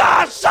 But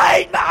God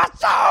saved my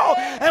soul.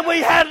 And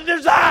we had a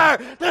desire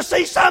to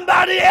see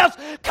somebody else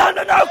come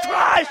to know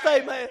Christ.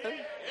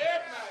 Amen.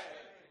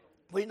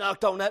 We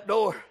knocked on that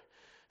door.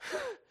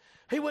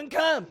 He wouldn't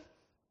come.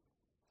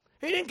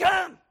 He didn't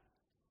come.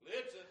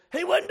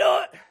 He wouldn't do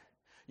it.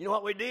 You know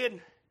what we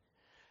did?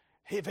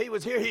 If he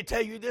was here, he'd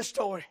tell you this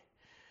story.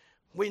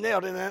 We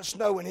knelt in that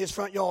snow in his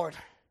front yard,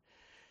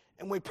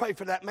 and we prayed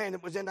for that man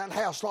that was in that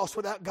house, lost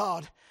without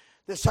God,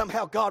 that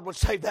somehow God would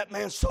save that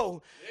man's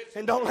soul.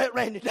 And don't let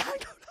Randy die.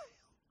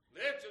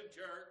 Listen,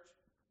 church.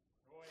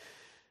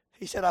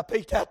 He said, "I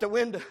peeked out the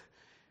window,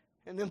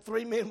 and them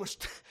 3 men were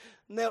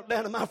knelt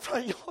down in my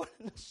front yard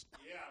in the snow."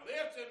 Yeah,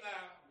 listen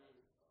now.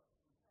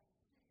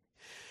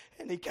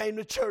 And he came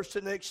to church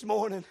the next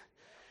morning.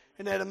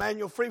 And at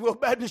Emmanuel Free Will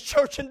Baptist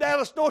Church in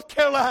Dallas, North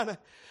Carolina.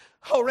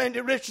 Oh,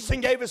 Randy Richardson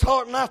gave his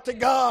heart and life to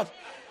God.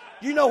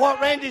 You know what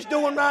Randy's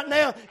doing right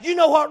now? You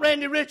know what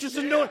Randy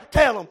Richardson's doing?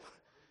 Tell him.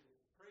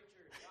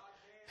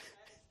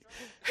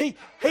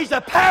 He's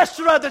a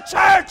pastor of the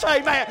church,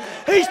 amen.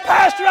 He's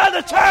pastor of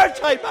the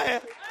church,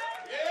 amen.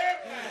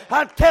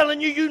 I'm telling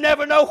you, you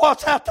never know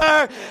what's out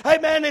there.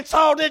 Amen. And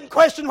Saul didn't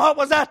question what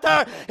was out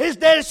there. His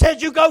daddy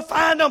said, "You go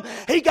find them."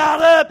 He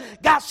got up,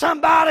 got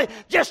somebody,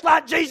 just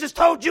like Jesus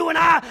told you and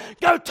I,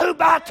 go 2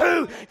 by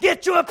 2,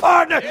 get you a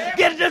partner,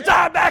 get a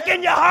desire back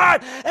in your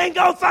heart, and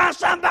go find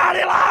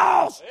somebody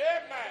lost.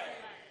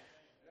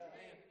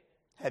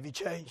 Have you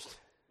changed?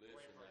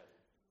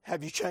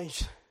 Have you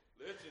changed?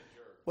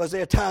 Was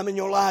there a time in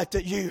your life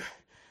that you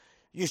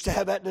used to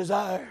have that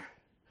desire?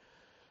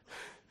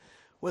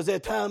 Was there a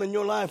time in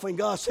your life when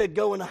God said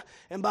go,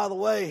 and by the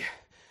way,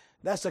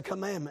 that's a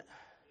commandment.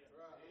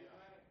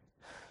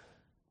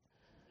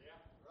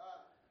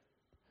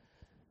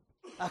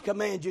 I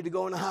command you to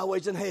go in the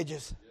highways and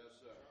hedges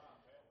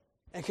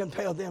and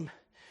compel them.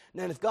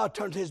 Now, if God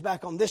turned his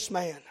back on this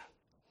man,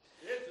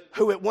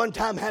 who at one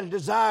time had a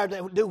desire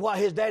to do what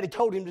his daddy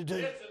told him to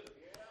do,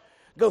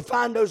 go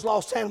find those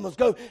lost animals.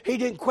 Go. He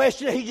didn't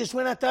question it. He just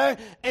went out there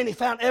and he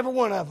found every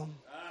one of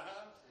them.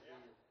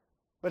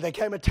 But there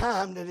came a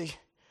time that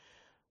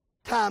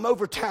time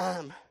over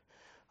time,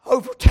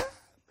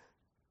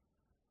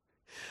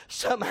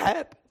 something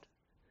happened.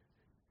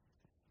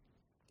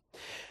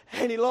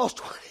 And he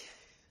lost one.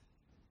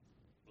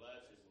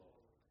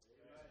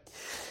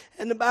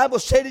 And the Bible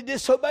said he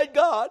disobeyed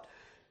God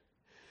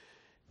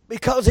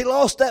because he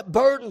lost that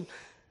burden.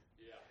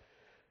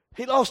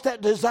 He lost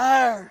that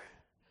desire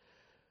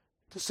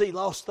to see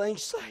lost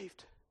things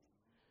saved.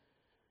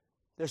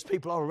 There's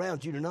people all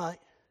around you tonight.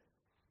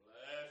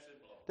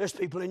 There's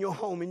people in your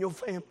home, in your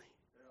family,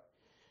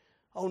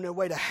 on their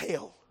way to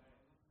hell.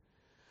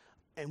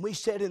 And we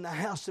sat in the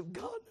house of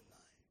God tonight.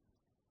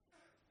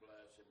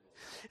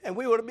 And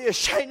we ought to be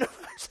ashamed of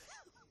ourselves.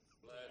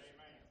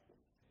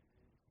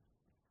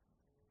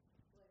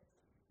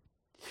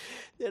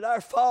 That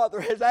our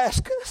Father has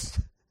asked us,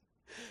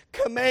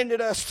 commanded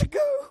us to go.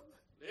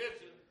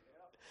 Listen.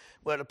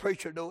 Well, the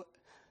preacher do it.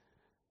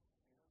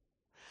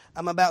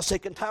 I'm about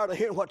sick and tired of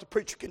hearing what the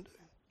preacher can do.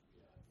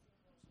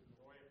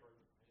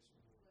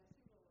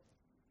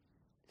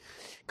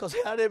 Because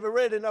I never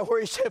read it now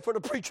where he said for the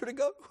preacher to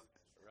go.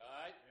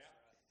 Right.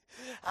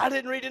 I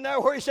didn't read it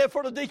now where he said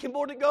for the deacon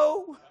board to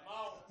go.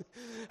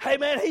 Hey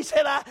man, he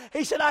said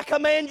I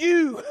command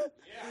you.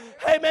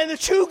 Hey man,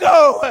 that you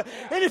go.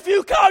 And if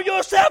you call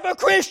yourself a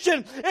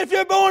Christian, if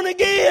you're born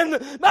again, by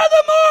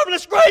the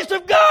marvelous grace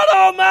of God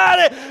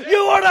Almighty, you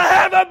ought to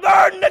have a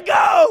burden to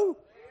go.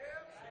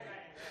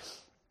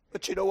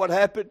 But you know what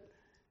happened?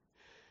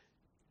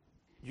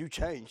 You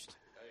changed.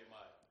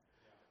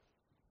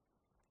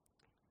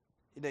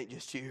 It ain't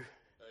just you.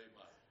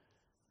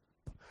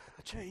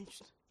 I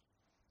changed.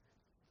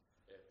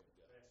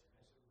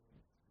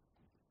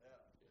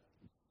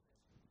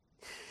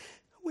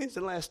 When's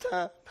the last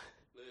time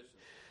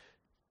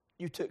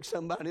you took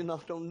somebody and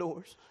knocked on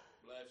doors?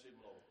 Bless him,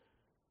 Lord.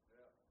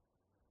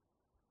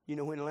 You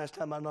know when the last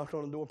time I knocked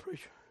on a door,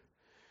 preacher?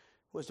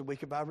 Was the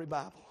week of our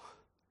revival.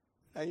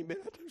 I ain't been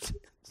out there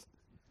since.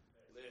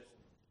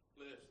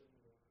 Listen.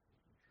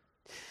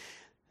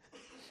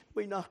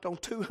 We knocked on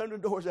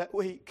 200 doors that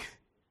week.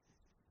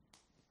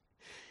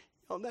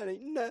 Oh, that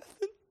ain't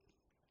nothing.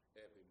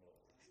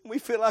 We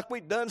feel like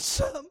we've done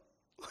something.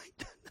 We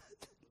done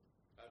nothing.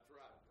 That's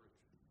right,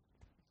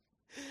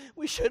 preacher.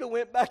 We should have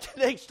went back to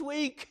next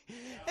week.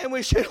 And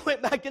we should have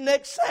went back to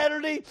next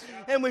Saturday.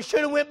 And we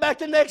should have went back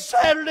to next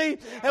Saturday.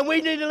 And we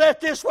need to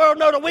let this world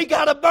know that we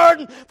got a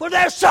burden for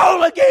their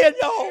soul again,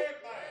 y'all. Amen.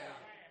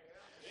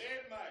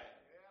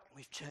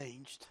 We've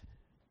changed.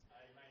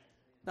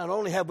 Not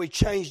only have we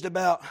changed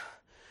about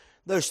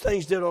those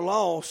things that are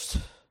lost,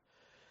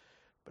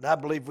 but I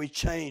believe we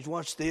changed.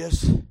 Watch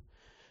this.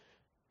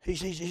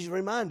 He's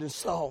reminding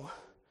Saul.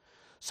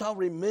 Saul,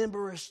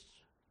 remember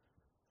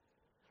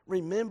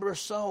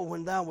Saul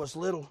when thou was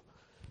little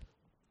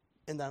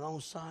in thine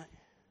own sight.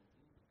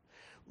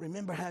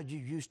 Remember how you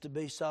used to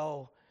be,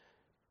 Saul.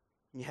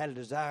 You had a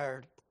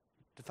desire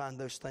to find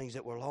those things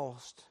that were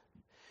lost.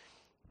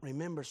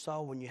 Remember,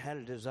 Saul, when you had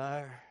a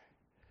desire.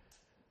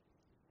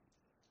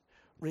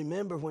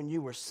 Remember when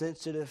you were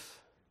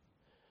sensitive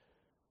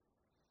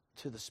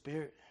to the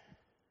Spirit.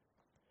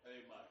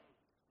 Amen.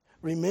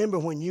 Remember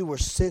when you were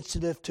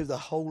sensitive to the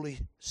Holy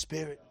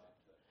Spirit.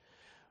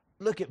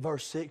 Look at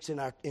verse 6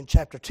 in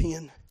chapter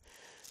 10.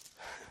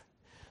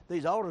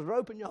 These altars are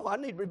open, y'all. I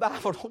need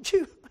revival, don't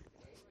you?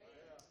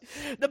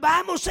 The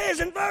Bible says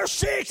in verse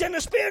 6, and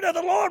the Spirit of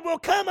the Lord will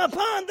come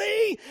upon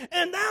thee,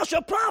 and thou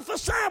shalt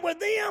prophesy with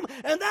them,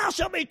 and thou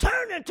shalt be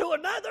turned into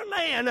another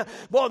man.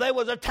 Boy, there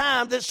was a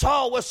time that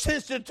Saul was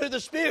sensitive to the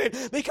Spirit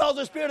because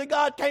the Spirit of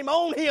God came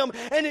on him,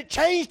 and it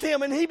changed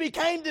him, and he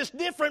became this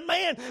different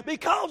man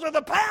because of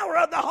the power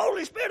of the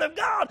Holy Spirit of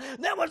God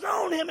that was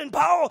on him.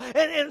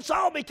 And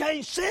Saul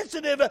became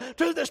sensitive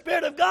to the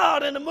Spirit of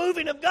God and the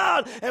moving of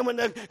God. And when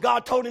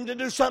God told him to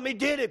do something, he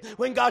did it.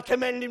 When God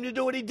commanded him to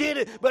do it, he did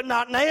it. But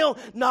not now.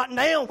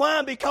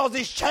 Why? Because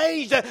he's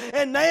changed,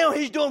 and now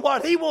he's doing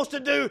what he wants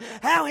to do.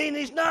 How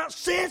he's not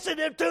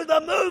sensitive to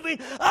the moving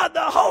of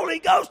the Holy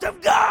Ghost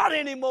of God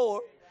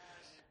anymore.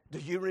 Do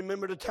you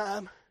remember the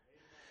time?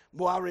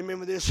 Boy, I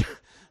remember this.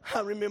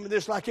 I remember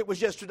this like it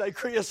was yesterday,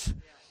 Chris.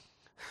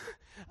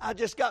 I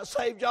just got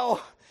saved,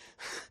 y'all,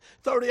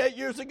 38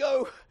 years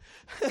ago.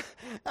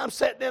 I'm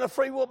sitting in a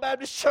Free Will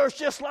Baptist church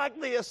just like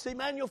this,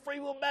 Emmanuel Free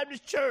Will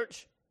Baptist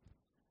Church.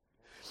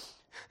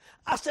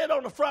 I sat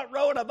on the front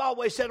row, and I've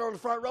always sat on the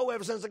front row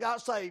ever since I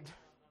got saved.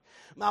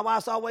 My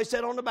wife's always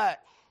sat on the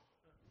back.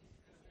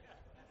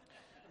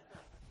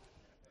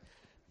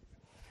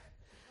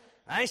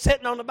 I ain't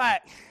sitting on the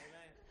back.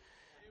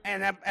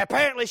 And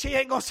apparently she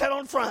ain't going to sit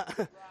on the front.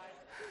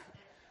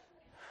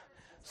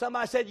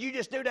 Somebody said, you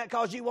just do that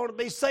because you want to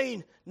be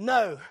seen.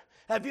 No.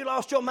 Have you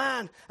lost your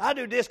mind? I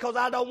do this because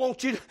I don't want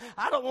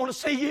to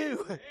see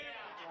you.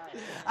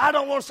 I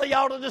don't want to see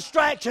all the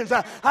distractions.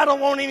 I don't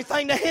want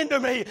anything to hinder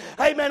me.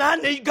 Amen. I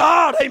need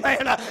God.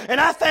 Amen. And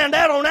I found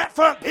out on that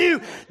front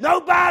pew,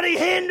 nobody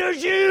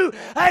hinders you.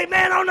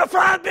 Amen. On the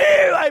front pew.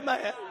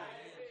 Amen.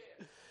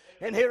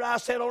 And here I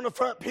sat on the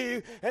front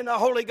pew, and the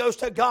Holy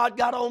Ghost of God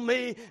got on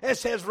me and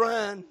says,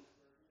 run.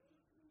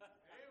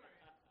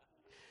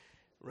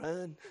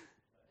 Run.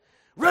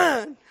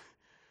 Run.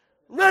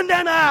 Run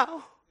down the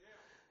aisle.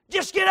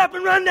 Just get up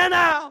and run down the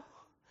aisle.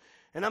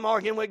 And I'm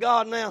arguing with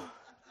God now.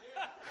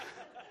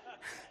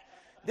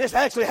 This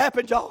actually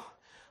happened, y'all.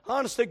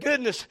 Honest to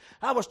goodness,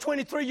 I was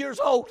 23 years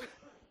old.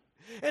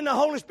 And the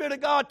Holy Spirit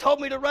of God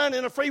told me to run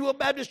in a Free Will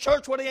Baptist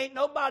church where there ain't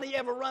nobody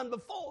ever run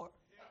before.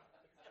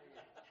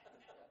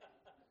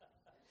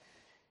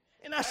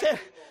 And I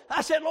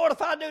said, Lord,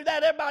 if I do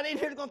that, everybody in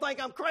here is going to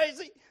think I'm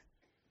crazy.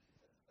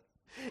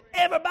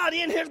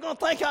 Everybody in here is going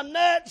to think I'm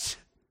nuts.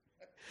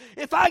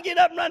 If I get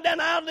up and run down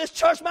the aisle of this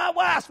church, my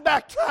wife's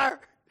back there.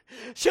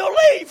 She'll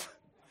leave.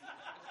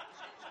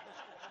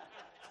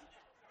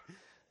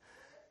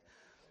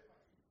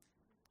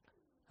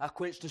 I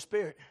quenched the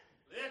spirit.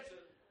 Listen.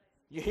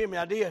 You hear me?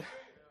 I did.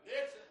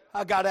 Listen.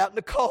 I got out in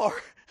the car.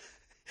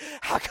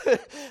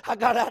 I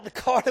got out in the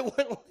car and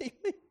wouldn't leave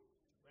me.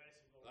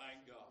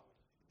 Thank God.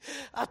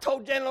 I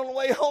told Janet on the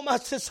way home, I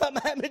said,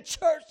 something happened in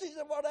church. She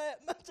said, what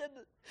happened? I said,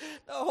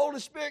 the Holy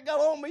Spirit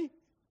got on me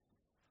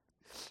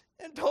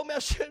and told me I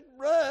should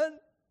run.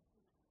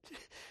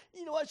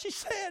 You know what she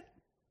said?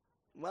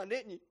 Why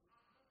didn't you?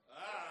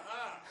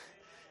 Uh-huh.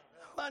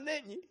 Why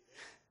didn't you?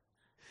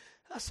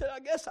 I said,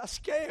 I guess I was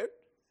scared.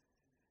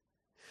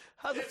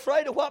 I was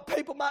afraid of what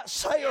people might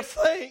say or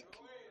think.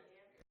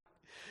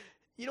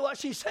 You know what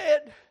she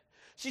said?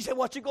 She said,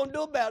 what you going to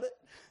do about it?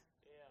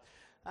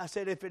 I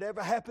said, if it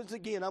ever happens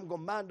again, I'm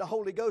going to mind the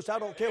Holy Ghost. I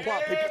don't care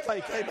what people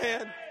think.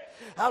 Amen.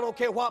 I don't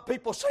care what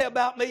people say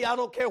about me. I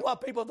don't care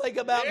what people think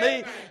about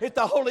me. If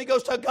the Holy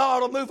Ghost of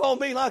God will move on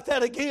me like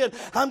that again,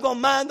 I'm going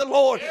to mind the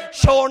Lord.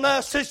 Sure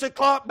enough, 6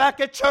 o'clock back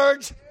at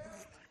church.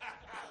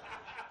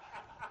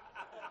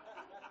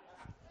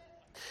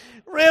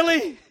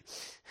 Really?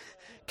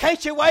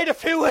 Can't you wait a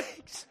few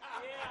weeks?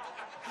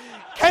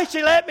 Can't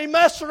you let me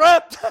muster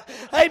up,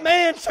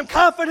 amen, some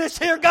confidence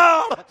here,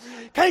 God?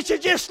 Can't you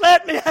just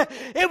let me?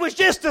 It was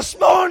just this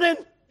morning.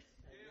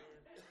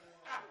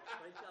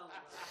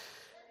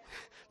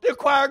 The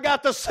choir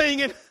got the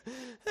singing,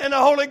 and the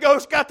Holy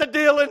Ghost got the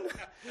dealing.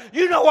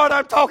 You know what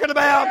I'm talking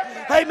about.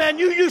 Amen.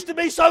 You used to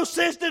be so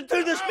sensitive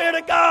to the Spirit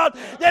of God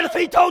that if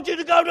He told you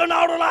to go to an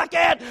altar like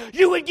that,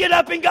 you would get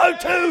up and go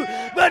too.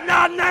 But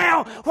not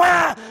now.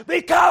 Why?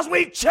 Because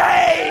we've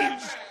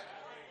changed.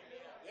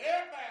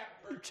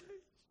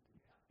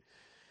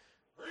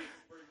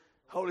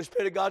 Holy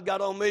Spirit of God got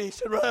on me. He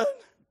said, run.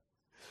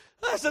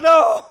 I said,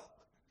 no.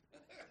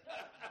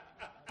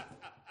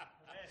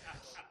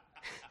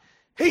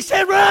 He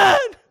said, run.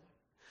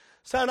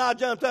 Son, I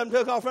jumped up and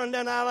took off running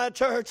down the aisle of that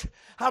church.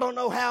 I don't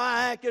know how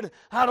I acted.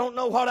 I don't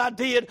know what I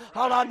did.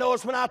 All I know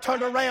is when I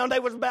turned around,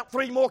 there was about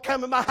 3 more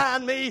coming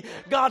behind me.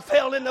 God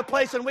fell into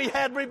place and we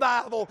had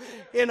revival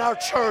in our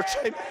church.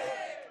 Amen.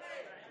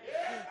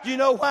 You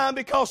know why?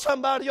 Because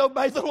somebody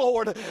obeyed the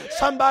Lord.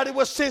 Somebody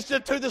was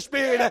sensitive to the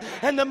Spirit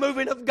and the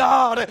moving of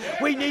God.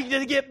 We need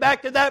to get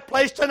back to that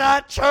place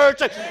tonight,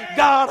 church.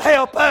 God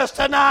help us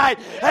tonight.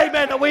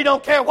 Amen. We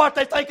don't care what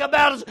they think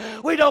about us.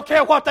 We don't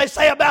care what they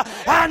say about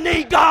us. I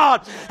need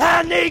God.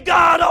 I need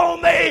God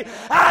on me.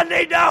 I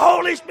need the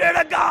Holy Spirit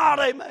of God.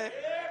 Amen.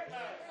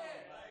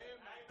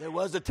 There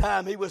was a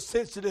time he was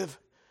sensitive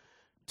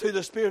to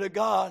the Spirit of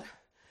God,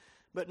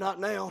 but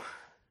not now.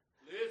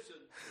 Listen.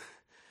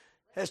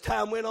 As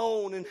time went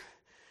on and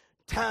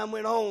time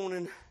went on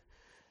and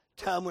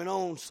time went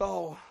on,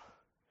 Saul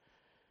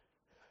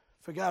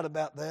forgot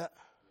about that.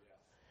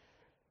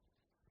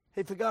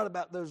 He forgot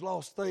about those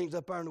lost things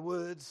up there in the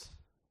woods.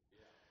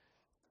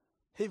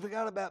 He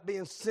forgot about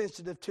being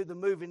sensitive to the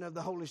moving of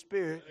the Holy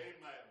Spirit.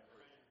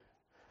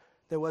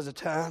 There was a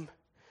time.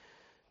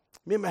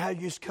 Remember how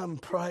you used to come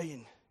and pray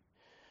and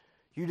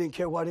you didn't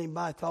care what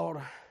anybody thought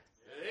or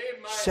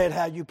said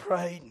how you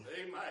prayed.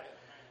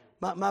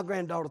 My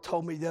granddaughter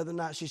told me the other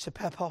night, she said,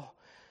 Papa,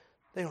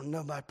 they don't know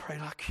nobody pray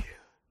like you.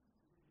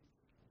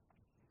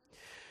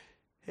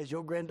 Has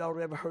your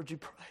granddaughter ever heard you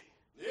pray?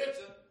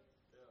 Listen.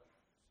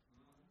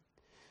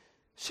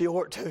 She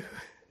ought to.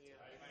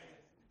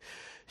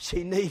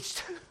 She needs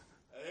to.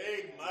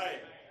 Amen.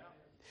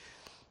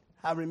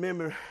 I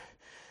remember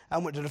I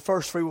went to the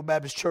First Free Will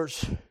Baptist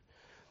Church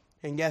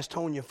in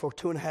Gastonia for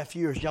 2.5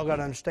 years. Y'all got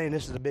to understand,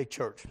 this is a big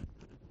church.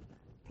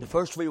 The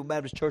First Free Will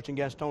Baptist Church in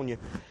Gastonia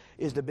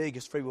is the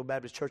biggest Free Will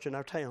Baptist church in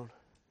our town.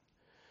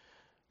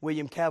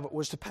 William Calvert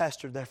was the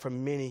pastor there for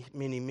many,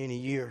 many, many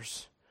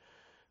years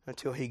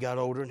until he got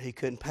older and he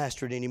couldn't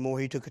pastor it anymore.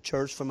 He took a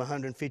church from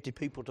 150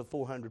 people to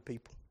 400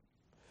 people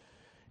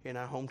in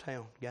our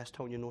hometown,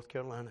 Gastonia, North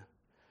Carolina.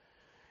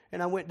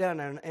 And I went down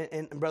there,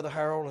 and Brother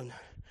Harold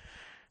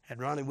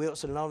and Ronnie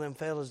Wilson and all them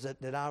fellas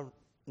that I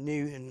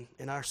knew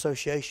in our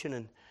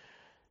association,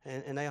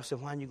 and they all said,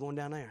 why are you going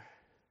down there?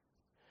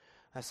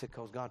 I said,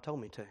 because God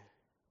told me to.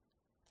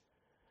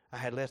 I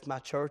had left my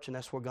church, and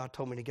that's where God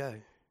told me to go.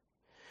 And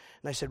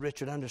they said,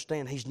 Richard,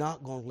 understand, He's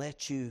not going to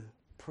let you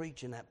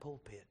preach in that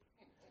pulpit.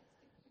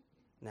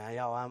 Now,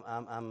 y'all,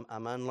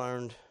 I'm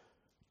unlearned.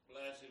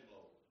 Bless Him,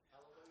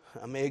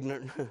 Lord. I'm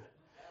ignorant,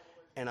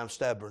 and I'm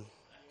stubborn.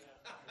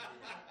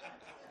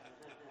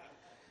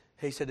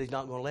 He said, He's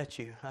not going to let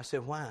you. I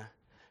said, why?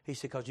 He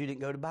said, because you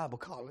didn't go to Bible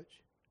college.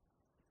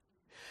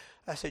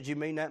 I said, you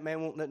mean that man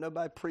won't let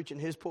nobody preach in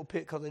his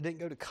pulpit because they didn't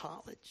go to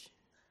college?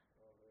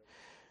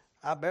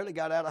 I barely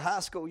got out of high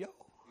school, y'all.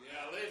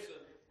 Yeah, listen.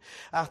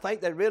 I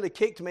think they really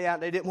kicked me out.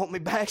 They didn't want me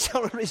back,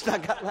 so the reason I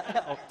got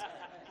out.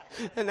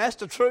 And that's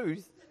the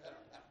truth.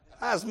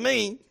 I was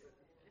mean.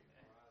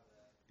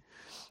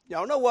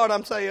 Y'all know what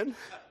I'm saying.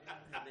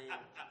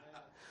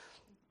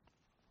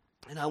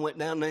 And I went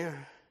down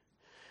there,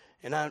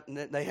 and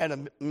they had a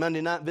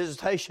Monday night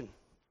visitation.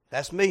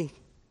 That's me.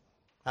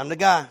 I'm the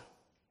guy.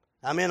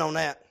 I'm in on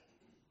that.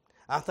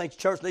 I think the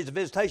church needs a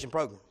visitation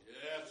program.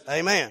 Yes.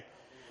 Amen.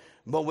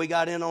 But we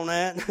got in on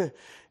that,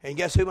 and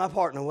guess who my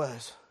partner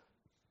was?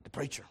 The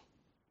preacher.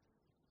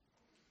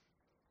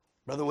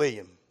 Brother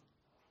William.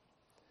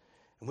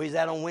 And we was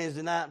out on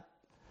Wednesday night,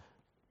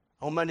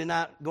 on Monday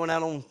night, going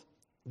out on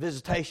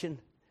visitation,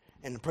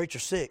 and the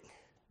preacher's sick.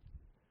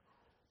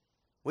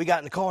 We got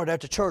in the car there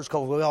at the church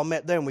because we all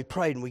met there and we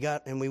prayed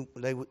and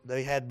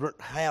they had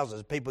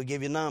houses. People would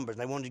give you numbers.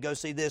 They wanted you to go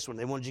see this one.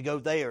 They wanted you to go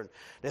there. And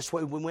that's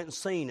where we went and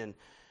seen. And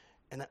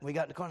we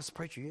got in the car and I said,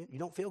 preacher, you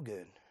don't feel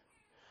good.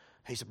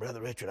 He said,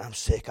 Brother Richard, I'm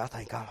sick.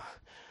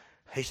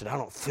 He said, I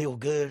don't feel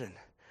good. And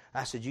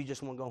I said, you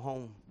just want to go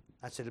home?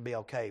 I said, it'll be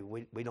okay.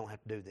 We don't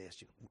have to do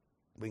this.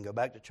 We can go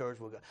back to church.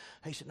 We'll go.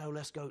 He said, no,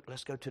 let's go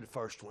to the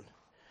first one.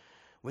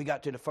 We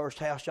got to the first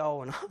house,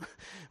 y'all, and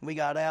we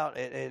got out,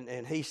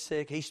 and he's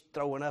sick. He's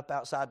throwing up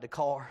outside the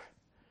car.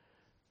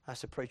 I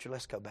said, preacher,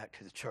 let's go back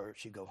to the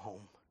church. You go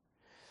home.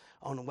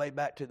 On the way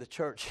back to the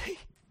church,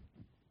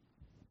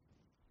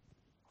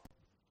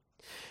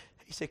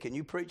 he said, can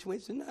you preach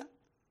Wednesday night?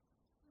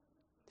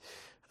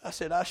 I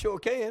said, I sure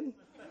can.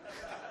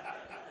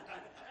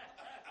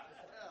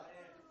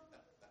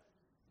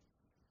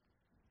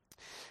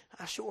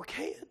 I sure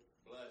can.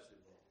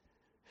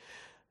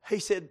 He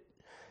said,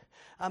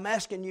 I'm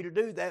asking you to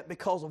do that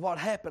because of what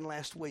happened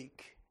last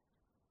week.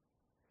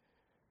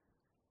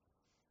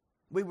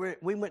 We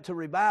went to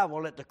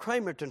revival at the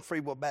Cramerton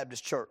Free Will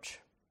Baptist Church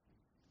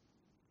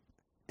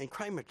in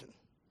Cramerton.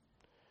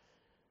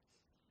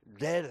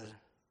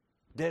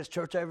 Deadest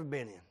church I've ever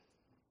been in.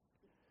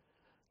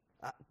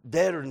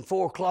 Deader than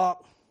 4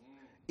 o'clock,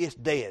 it's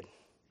dead.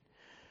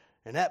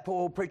 And that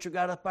poor old preacher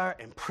got up there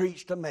and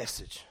preached a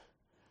message.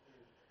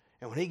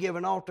 And when he gave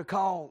an altar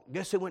call,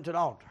 guess who went to the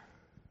altar?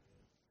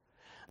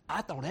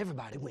 I thought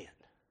everybody went.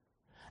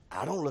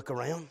 I don't look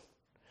around.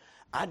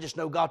 I just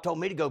know God told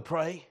me to go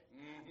pray.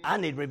 I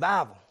need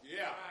revival.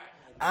 Yeah.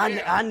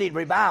 I need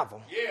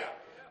revival. Yeah.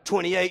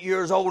 28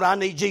 years old, I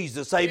need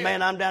Jesus. Amen,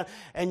 yeah. I'm down.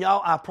 And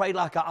y'all, I pray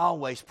like I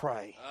always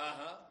pray.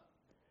 Uh-huh.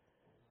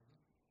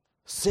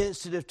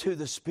 Sensitive to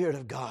the Spirit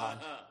of God.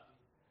 Uh-huh.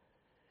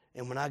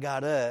 And when I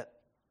got up,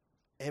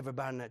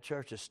 everybody in that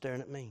church is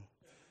staring at me.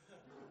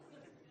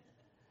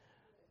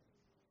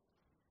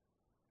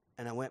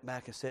 And I went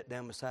back and sat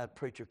down beside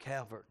Preacher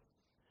Calvert.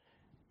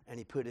 And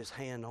he put his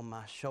hand on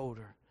my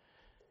shoulder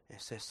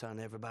and said, son,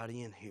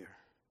 everybody in here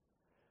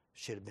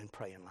should have been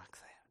praying like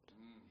that.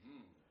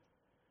 Mm-hmm.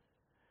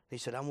 He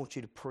said, I want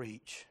you to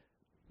preach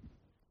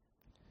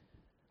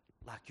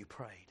like you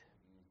prayed.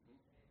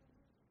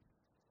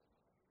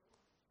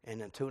 Mm-hmm.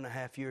 And in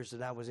 2.5 years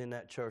that I was in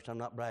that church, I'm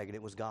not bragging,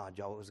 it was God,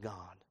 y'all, it was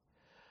God.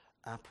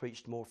 I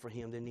preached more for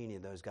him than any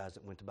of those guys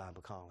that went to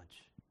Bible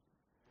college.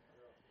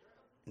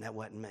 And that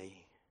wasn't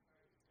me.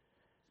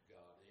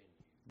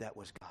 That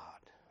was God.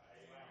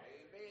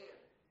 Amen.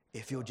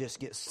 If you'll just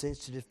get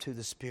sensitive to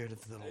the Spirit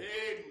of the Lord.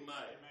 Amen.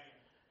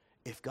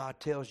 If God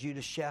tells you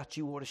to shout,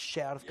 you ought to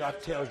shout. If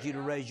God tells you to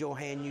raise your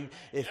hand,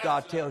 if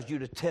God tells you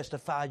to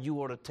testify,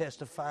 you ought to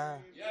testify.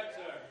 Yes,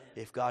 sir.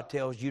 If God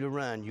tells you to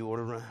run, you ought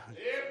to run. Amen.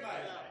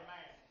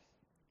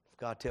 If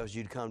God tells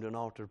you to come to an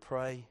altar to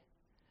pray,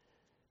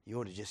 you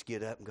ought to just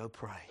get up and go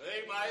pray.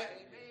 Amen.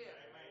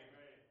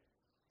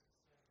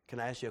 Can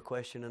I ask you a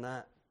question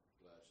tonight?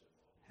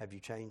 Have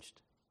you changed?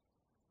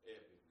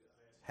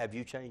 Have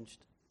you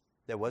changed?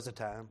 There was a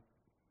time.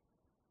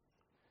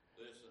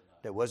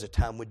 There was a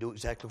time we'd do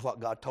exactly what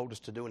God told us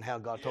to do and how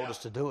God told us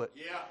to do it.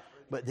 Yeah.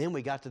 But then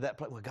we got to that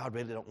place where God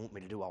really don't want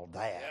me to do all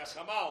that. Yeah,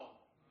 come on.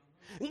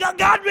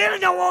 God really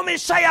don't want me to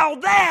say all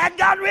that.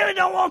 God really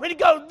don't want me to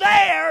go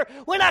there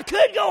when I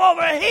could go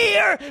over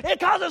here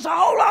because it's a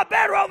whole lot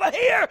better over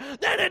here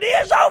than it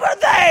is over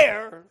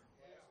there.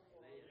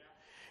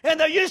 And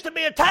there used to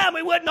be a time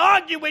we wouldn't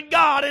argue with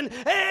God. And,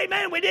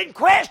 amen, we didn't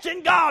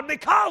question God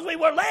because we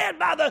were led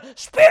by the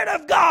Spirit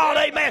of God.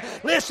 Amen.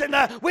 Listen,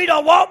 we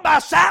don't walk by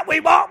sight. We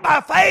walk by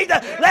faith,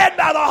 led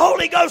by the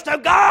Holy Ghost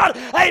of God.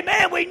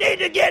 Amen. We need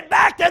to get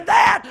back to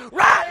that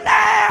right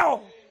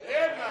now.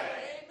 Amen.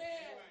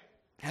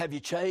 Have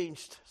you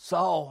changed?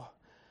 Saul,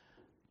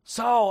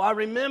 I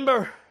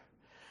remember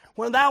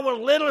when thou wert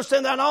littlest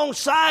in thine own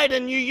sight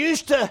and you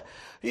used to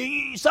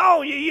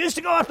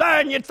go up there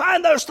and you'd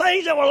find those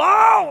things that were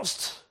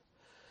lost.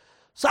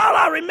 Saul,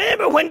 I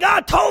remember when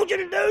God told you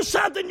to do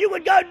something, you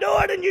would go do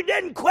it and you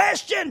didn't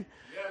question.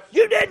 Yes.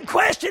 You didn't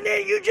question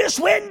it, you just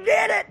went and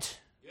did it.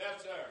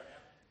 Yes, sir.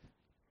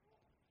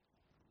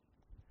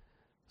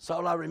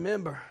 Saul, I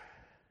remember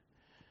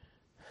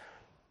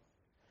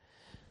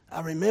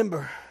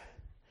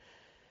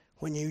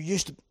when you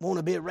used to want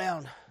to be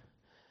around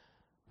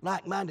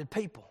like-minded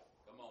people.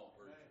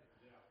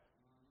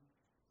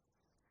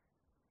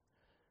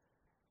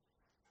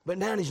 But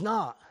now he's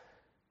not.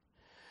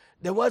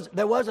 There was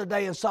a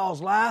day in Saul's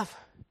life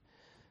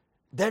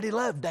that he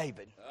loved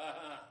David.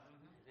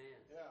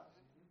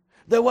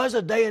 There was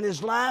a day in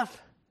his life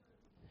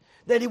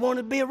that he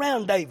wanted to be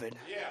around David.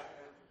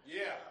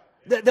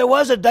 There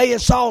was a day in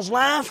Saul's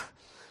life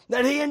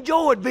that he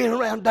enjoyed being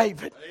around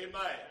David.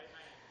 Amen.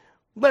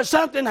 But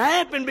something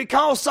happened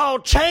because Saul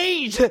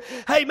changed.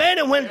 Amen.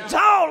 And when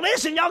Saul,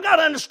 listen, y'all got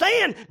to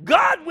understand,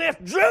 God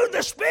withdrew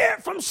the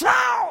Spirit from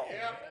Saul.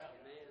 Yeah.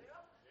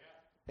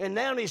 And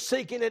now he's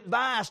seeking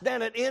advice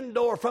down at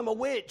Endor from a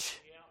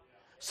witch.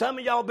 Some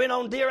of y'all been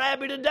on Deer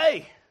Abbey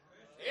today.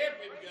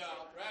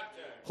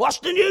 What's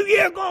the new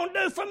year going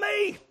to do for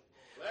me?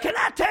 Can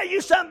I tell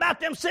you something about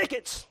them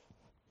sickets?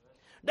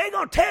 They're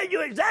going to tell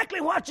you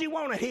exactly what you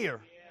want to hear.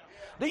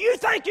 Do you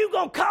think you're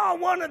going to call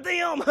one of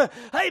them,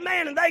 hey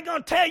man, and they're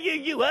going to tell you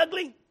you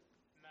ugly?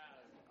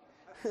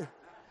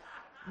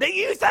 Do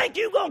you think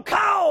you're going to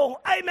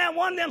call, hey man,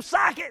 one of them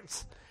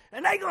sockets,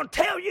 and they're going to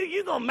tell you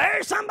you're going to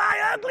marry somebody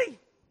ugly?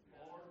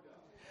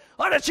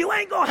 Or that you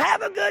ain't going to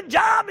have a good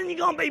job and you're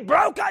going to be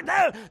broke?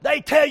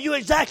 They tell you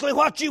exactly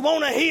what you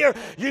want to hear.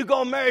 You're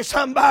going to marry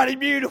somebody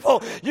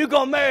beautiful. You're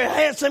going to marry a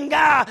handsome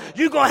guy.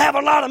 You're going to have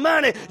a lot of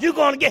money. You're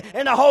going to get,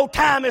 and the whole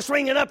time it's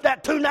ringing up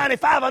that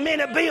 $2.95 a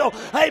minute bill.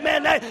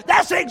 Amen.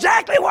 That's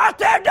exactly what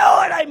they're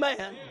doing.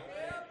 Amen.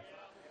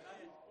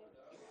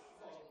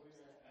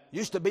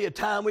 Used to be a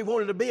time we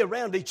wanted to be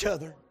around each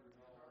other.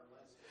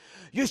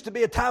 Used to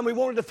be a time we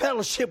wanted to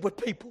fellowship with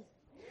people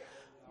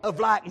of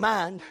like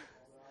mind.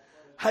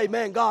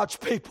 Amen, God's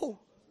people.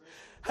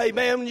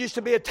 Amen, used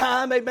to be a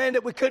time, amen,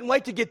 that we couldn't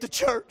wait to get to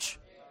church.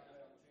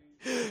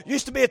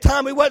 Used to be a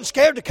time we wasn't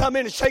scared to come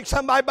in and shake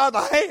somebody by the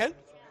hand.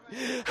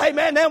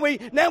 Amen,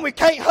 now we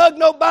can't hug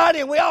nobody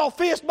and we all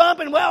fist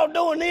bumping, we all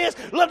doing this.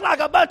 Look like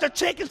a bunch of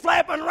chickens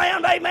flapping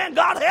around. Amen,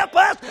 God help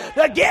us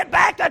to get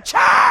back to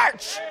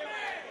church.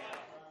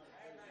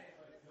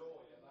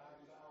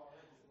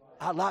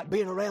 I like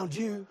being around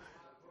you.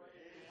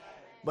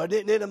 But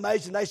isn't it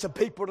amazing there's some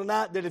people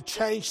tonight that have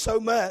changed so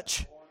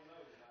much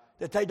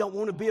that they don't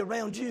want to be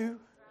around you?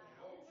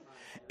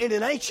 And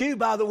it ain't you,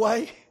 by the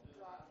way.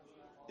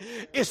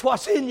 It's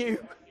what's in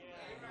you.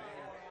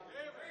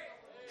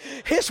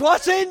 It's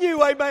what's in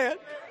you, amen.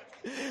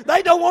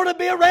 They don't want to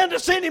be around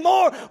us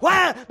anymore.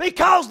 Why?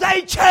 Because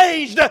they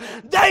changed.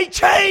 They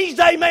changed,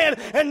 amen.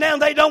 And now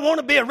they don't want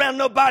to be around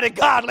nobody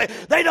godly.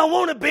 They don't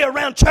want to be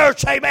around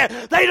church,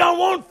 amen. They don't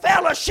want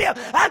fellowship.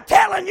 I'm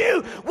telling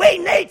you, we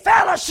need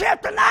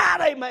fellowship tonight,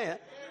 amen.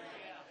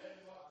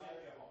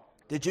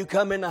 Did you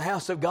come in the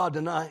house of God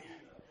tonight?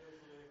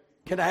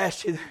 Can I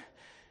ask you,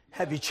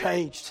 have you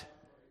changed?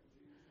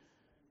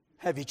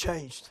 Have you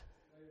changed?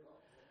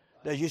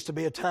 There used to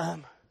be a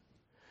time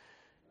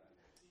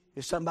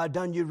if somebody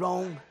done you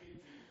wrong,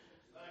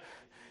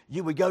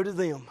 you would go to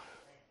them.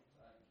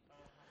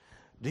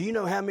 Do you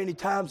know how many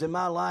times in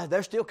my life,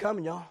 they're still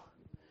coming, y'all.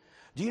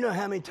 Do you know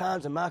how many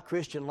times in my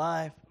Christian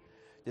life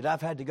that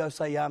I've had to go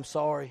say, I'm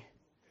sorry,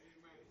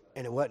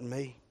 and it wasn't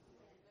me,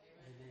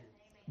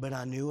 but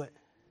I knew it?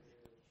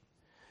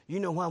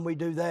 You know why we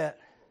do that?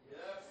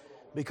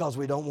 Because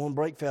we don't want to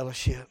break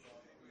fellowship.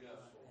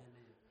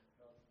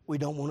 We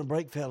don't want to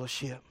break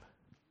fellowship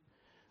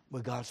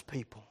with God's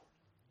people.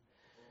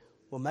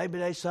 Well, maybe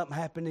there's something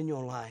happened in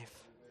your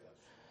life.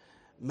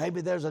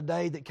 Maybe there's a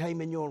day that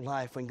came in your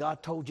life when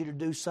God told you to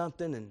do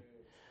something and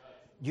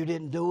you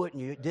didn't do it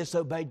and you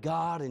disobeyed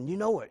God, and you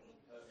know it.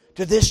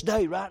 To this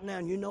day, right now,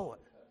 you know it.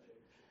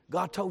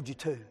 God told you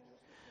to,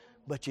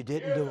 but you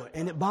didn't do it,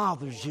 and it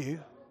bothers you.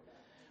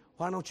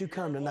 Why don't you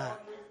come tonight?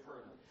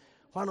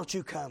 Why don't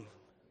you come?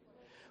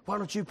 Why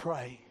don't you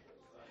pray?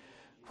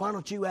 Why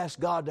don't you ask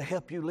God to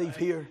help you leave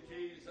here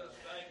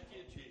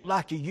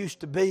like you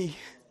used to be?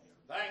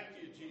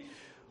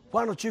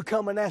 Why don't you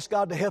come and ask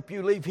God to help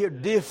you leave here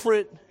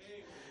different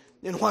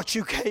than what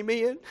you came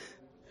in?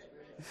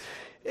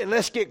 And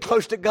let's get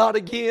close to God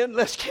again.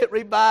 Let's get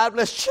revived.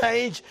 Let's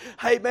change.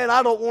 Hey, man,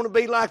 I don't want to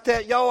be like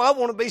that, y'all. I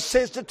want to be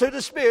sensitive to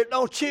the Spirit,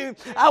 don't you?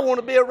 I want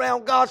to be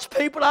around God's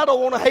people. I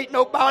don't want to hate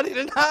nobody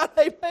tonight.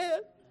 Amen.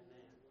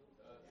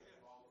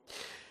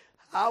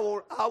 I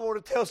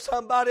want to tell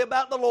somebody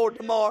about the Lord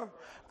tomorrow.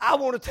 I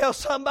want to tell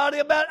somebody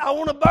about, I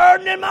want to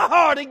burden in my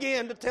heart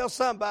again to tell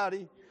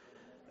somebody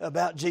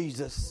about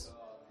Jesus.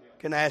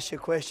 Can I ask you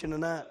a question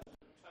tonight?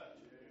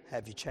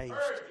 Have you changed?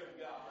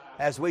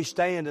 As we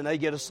stand and they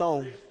get a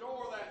song,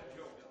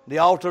 the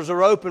altars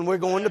are open, we're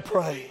going to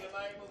pray.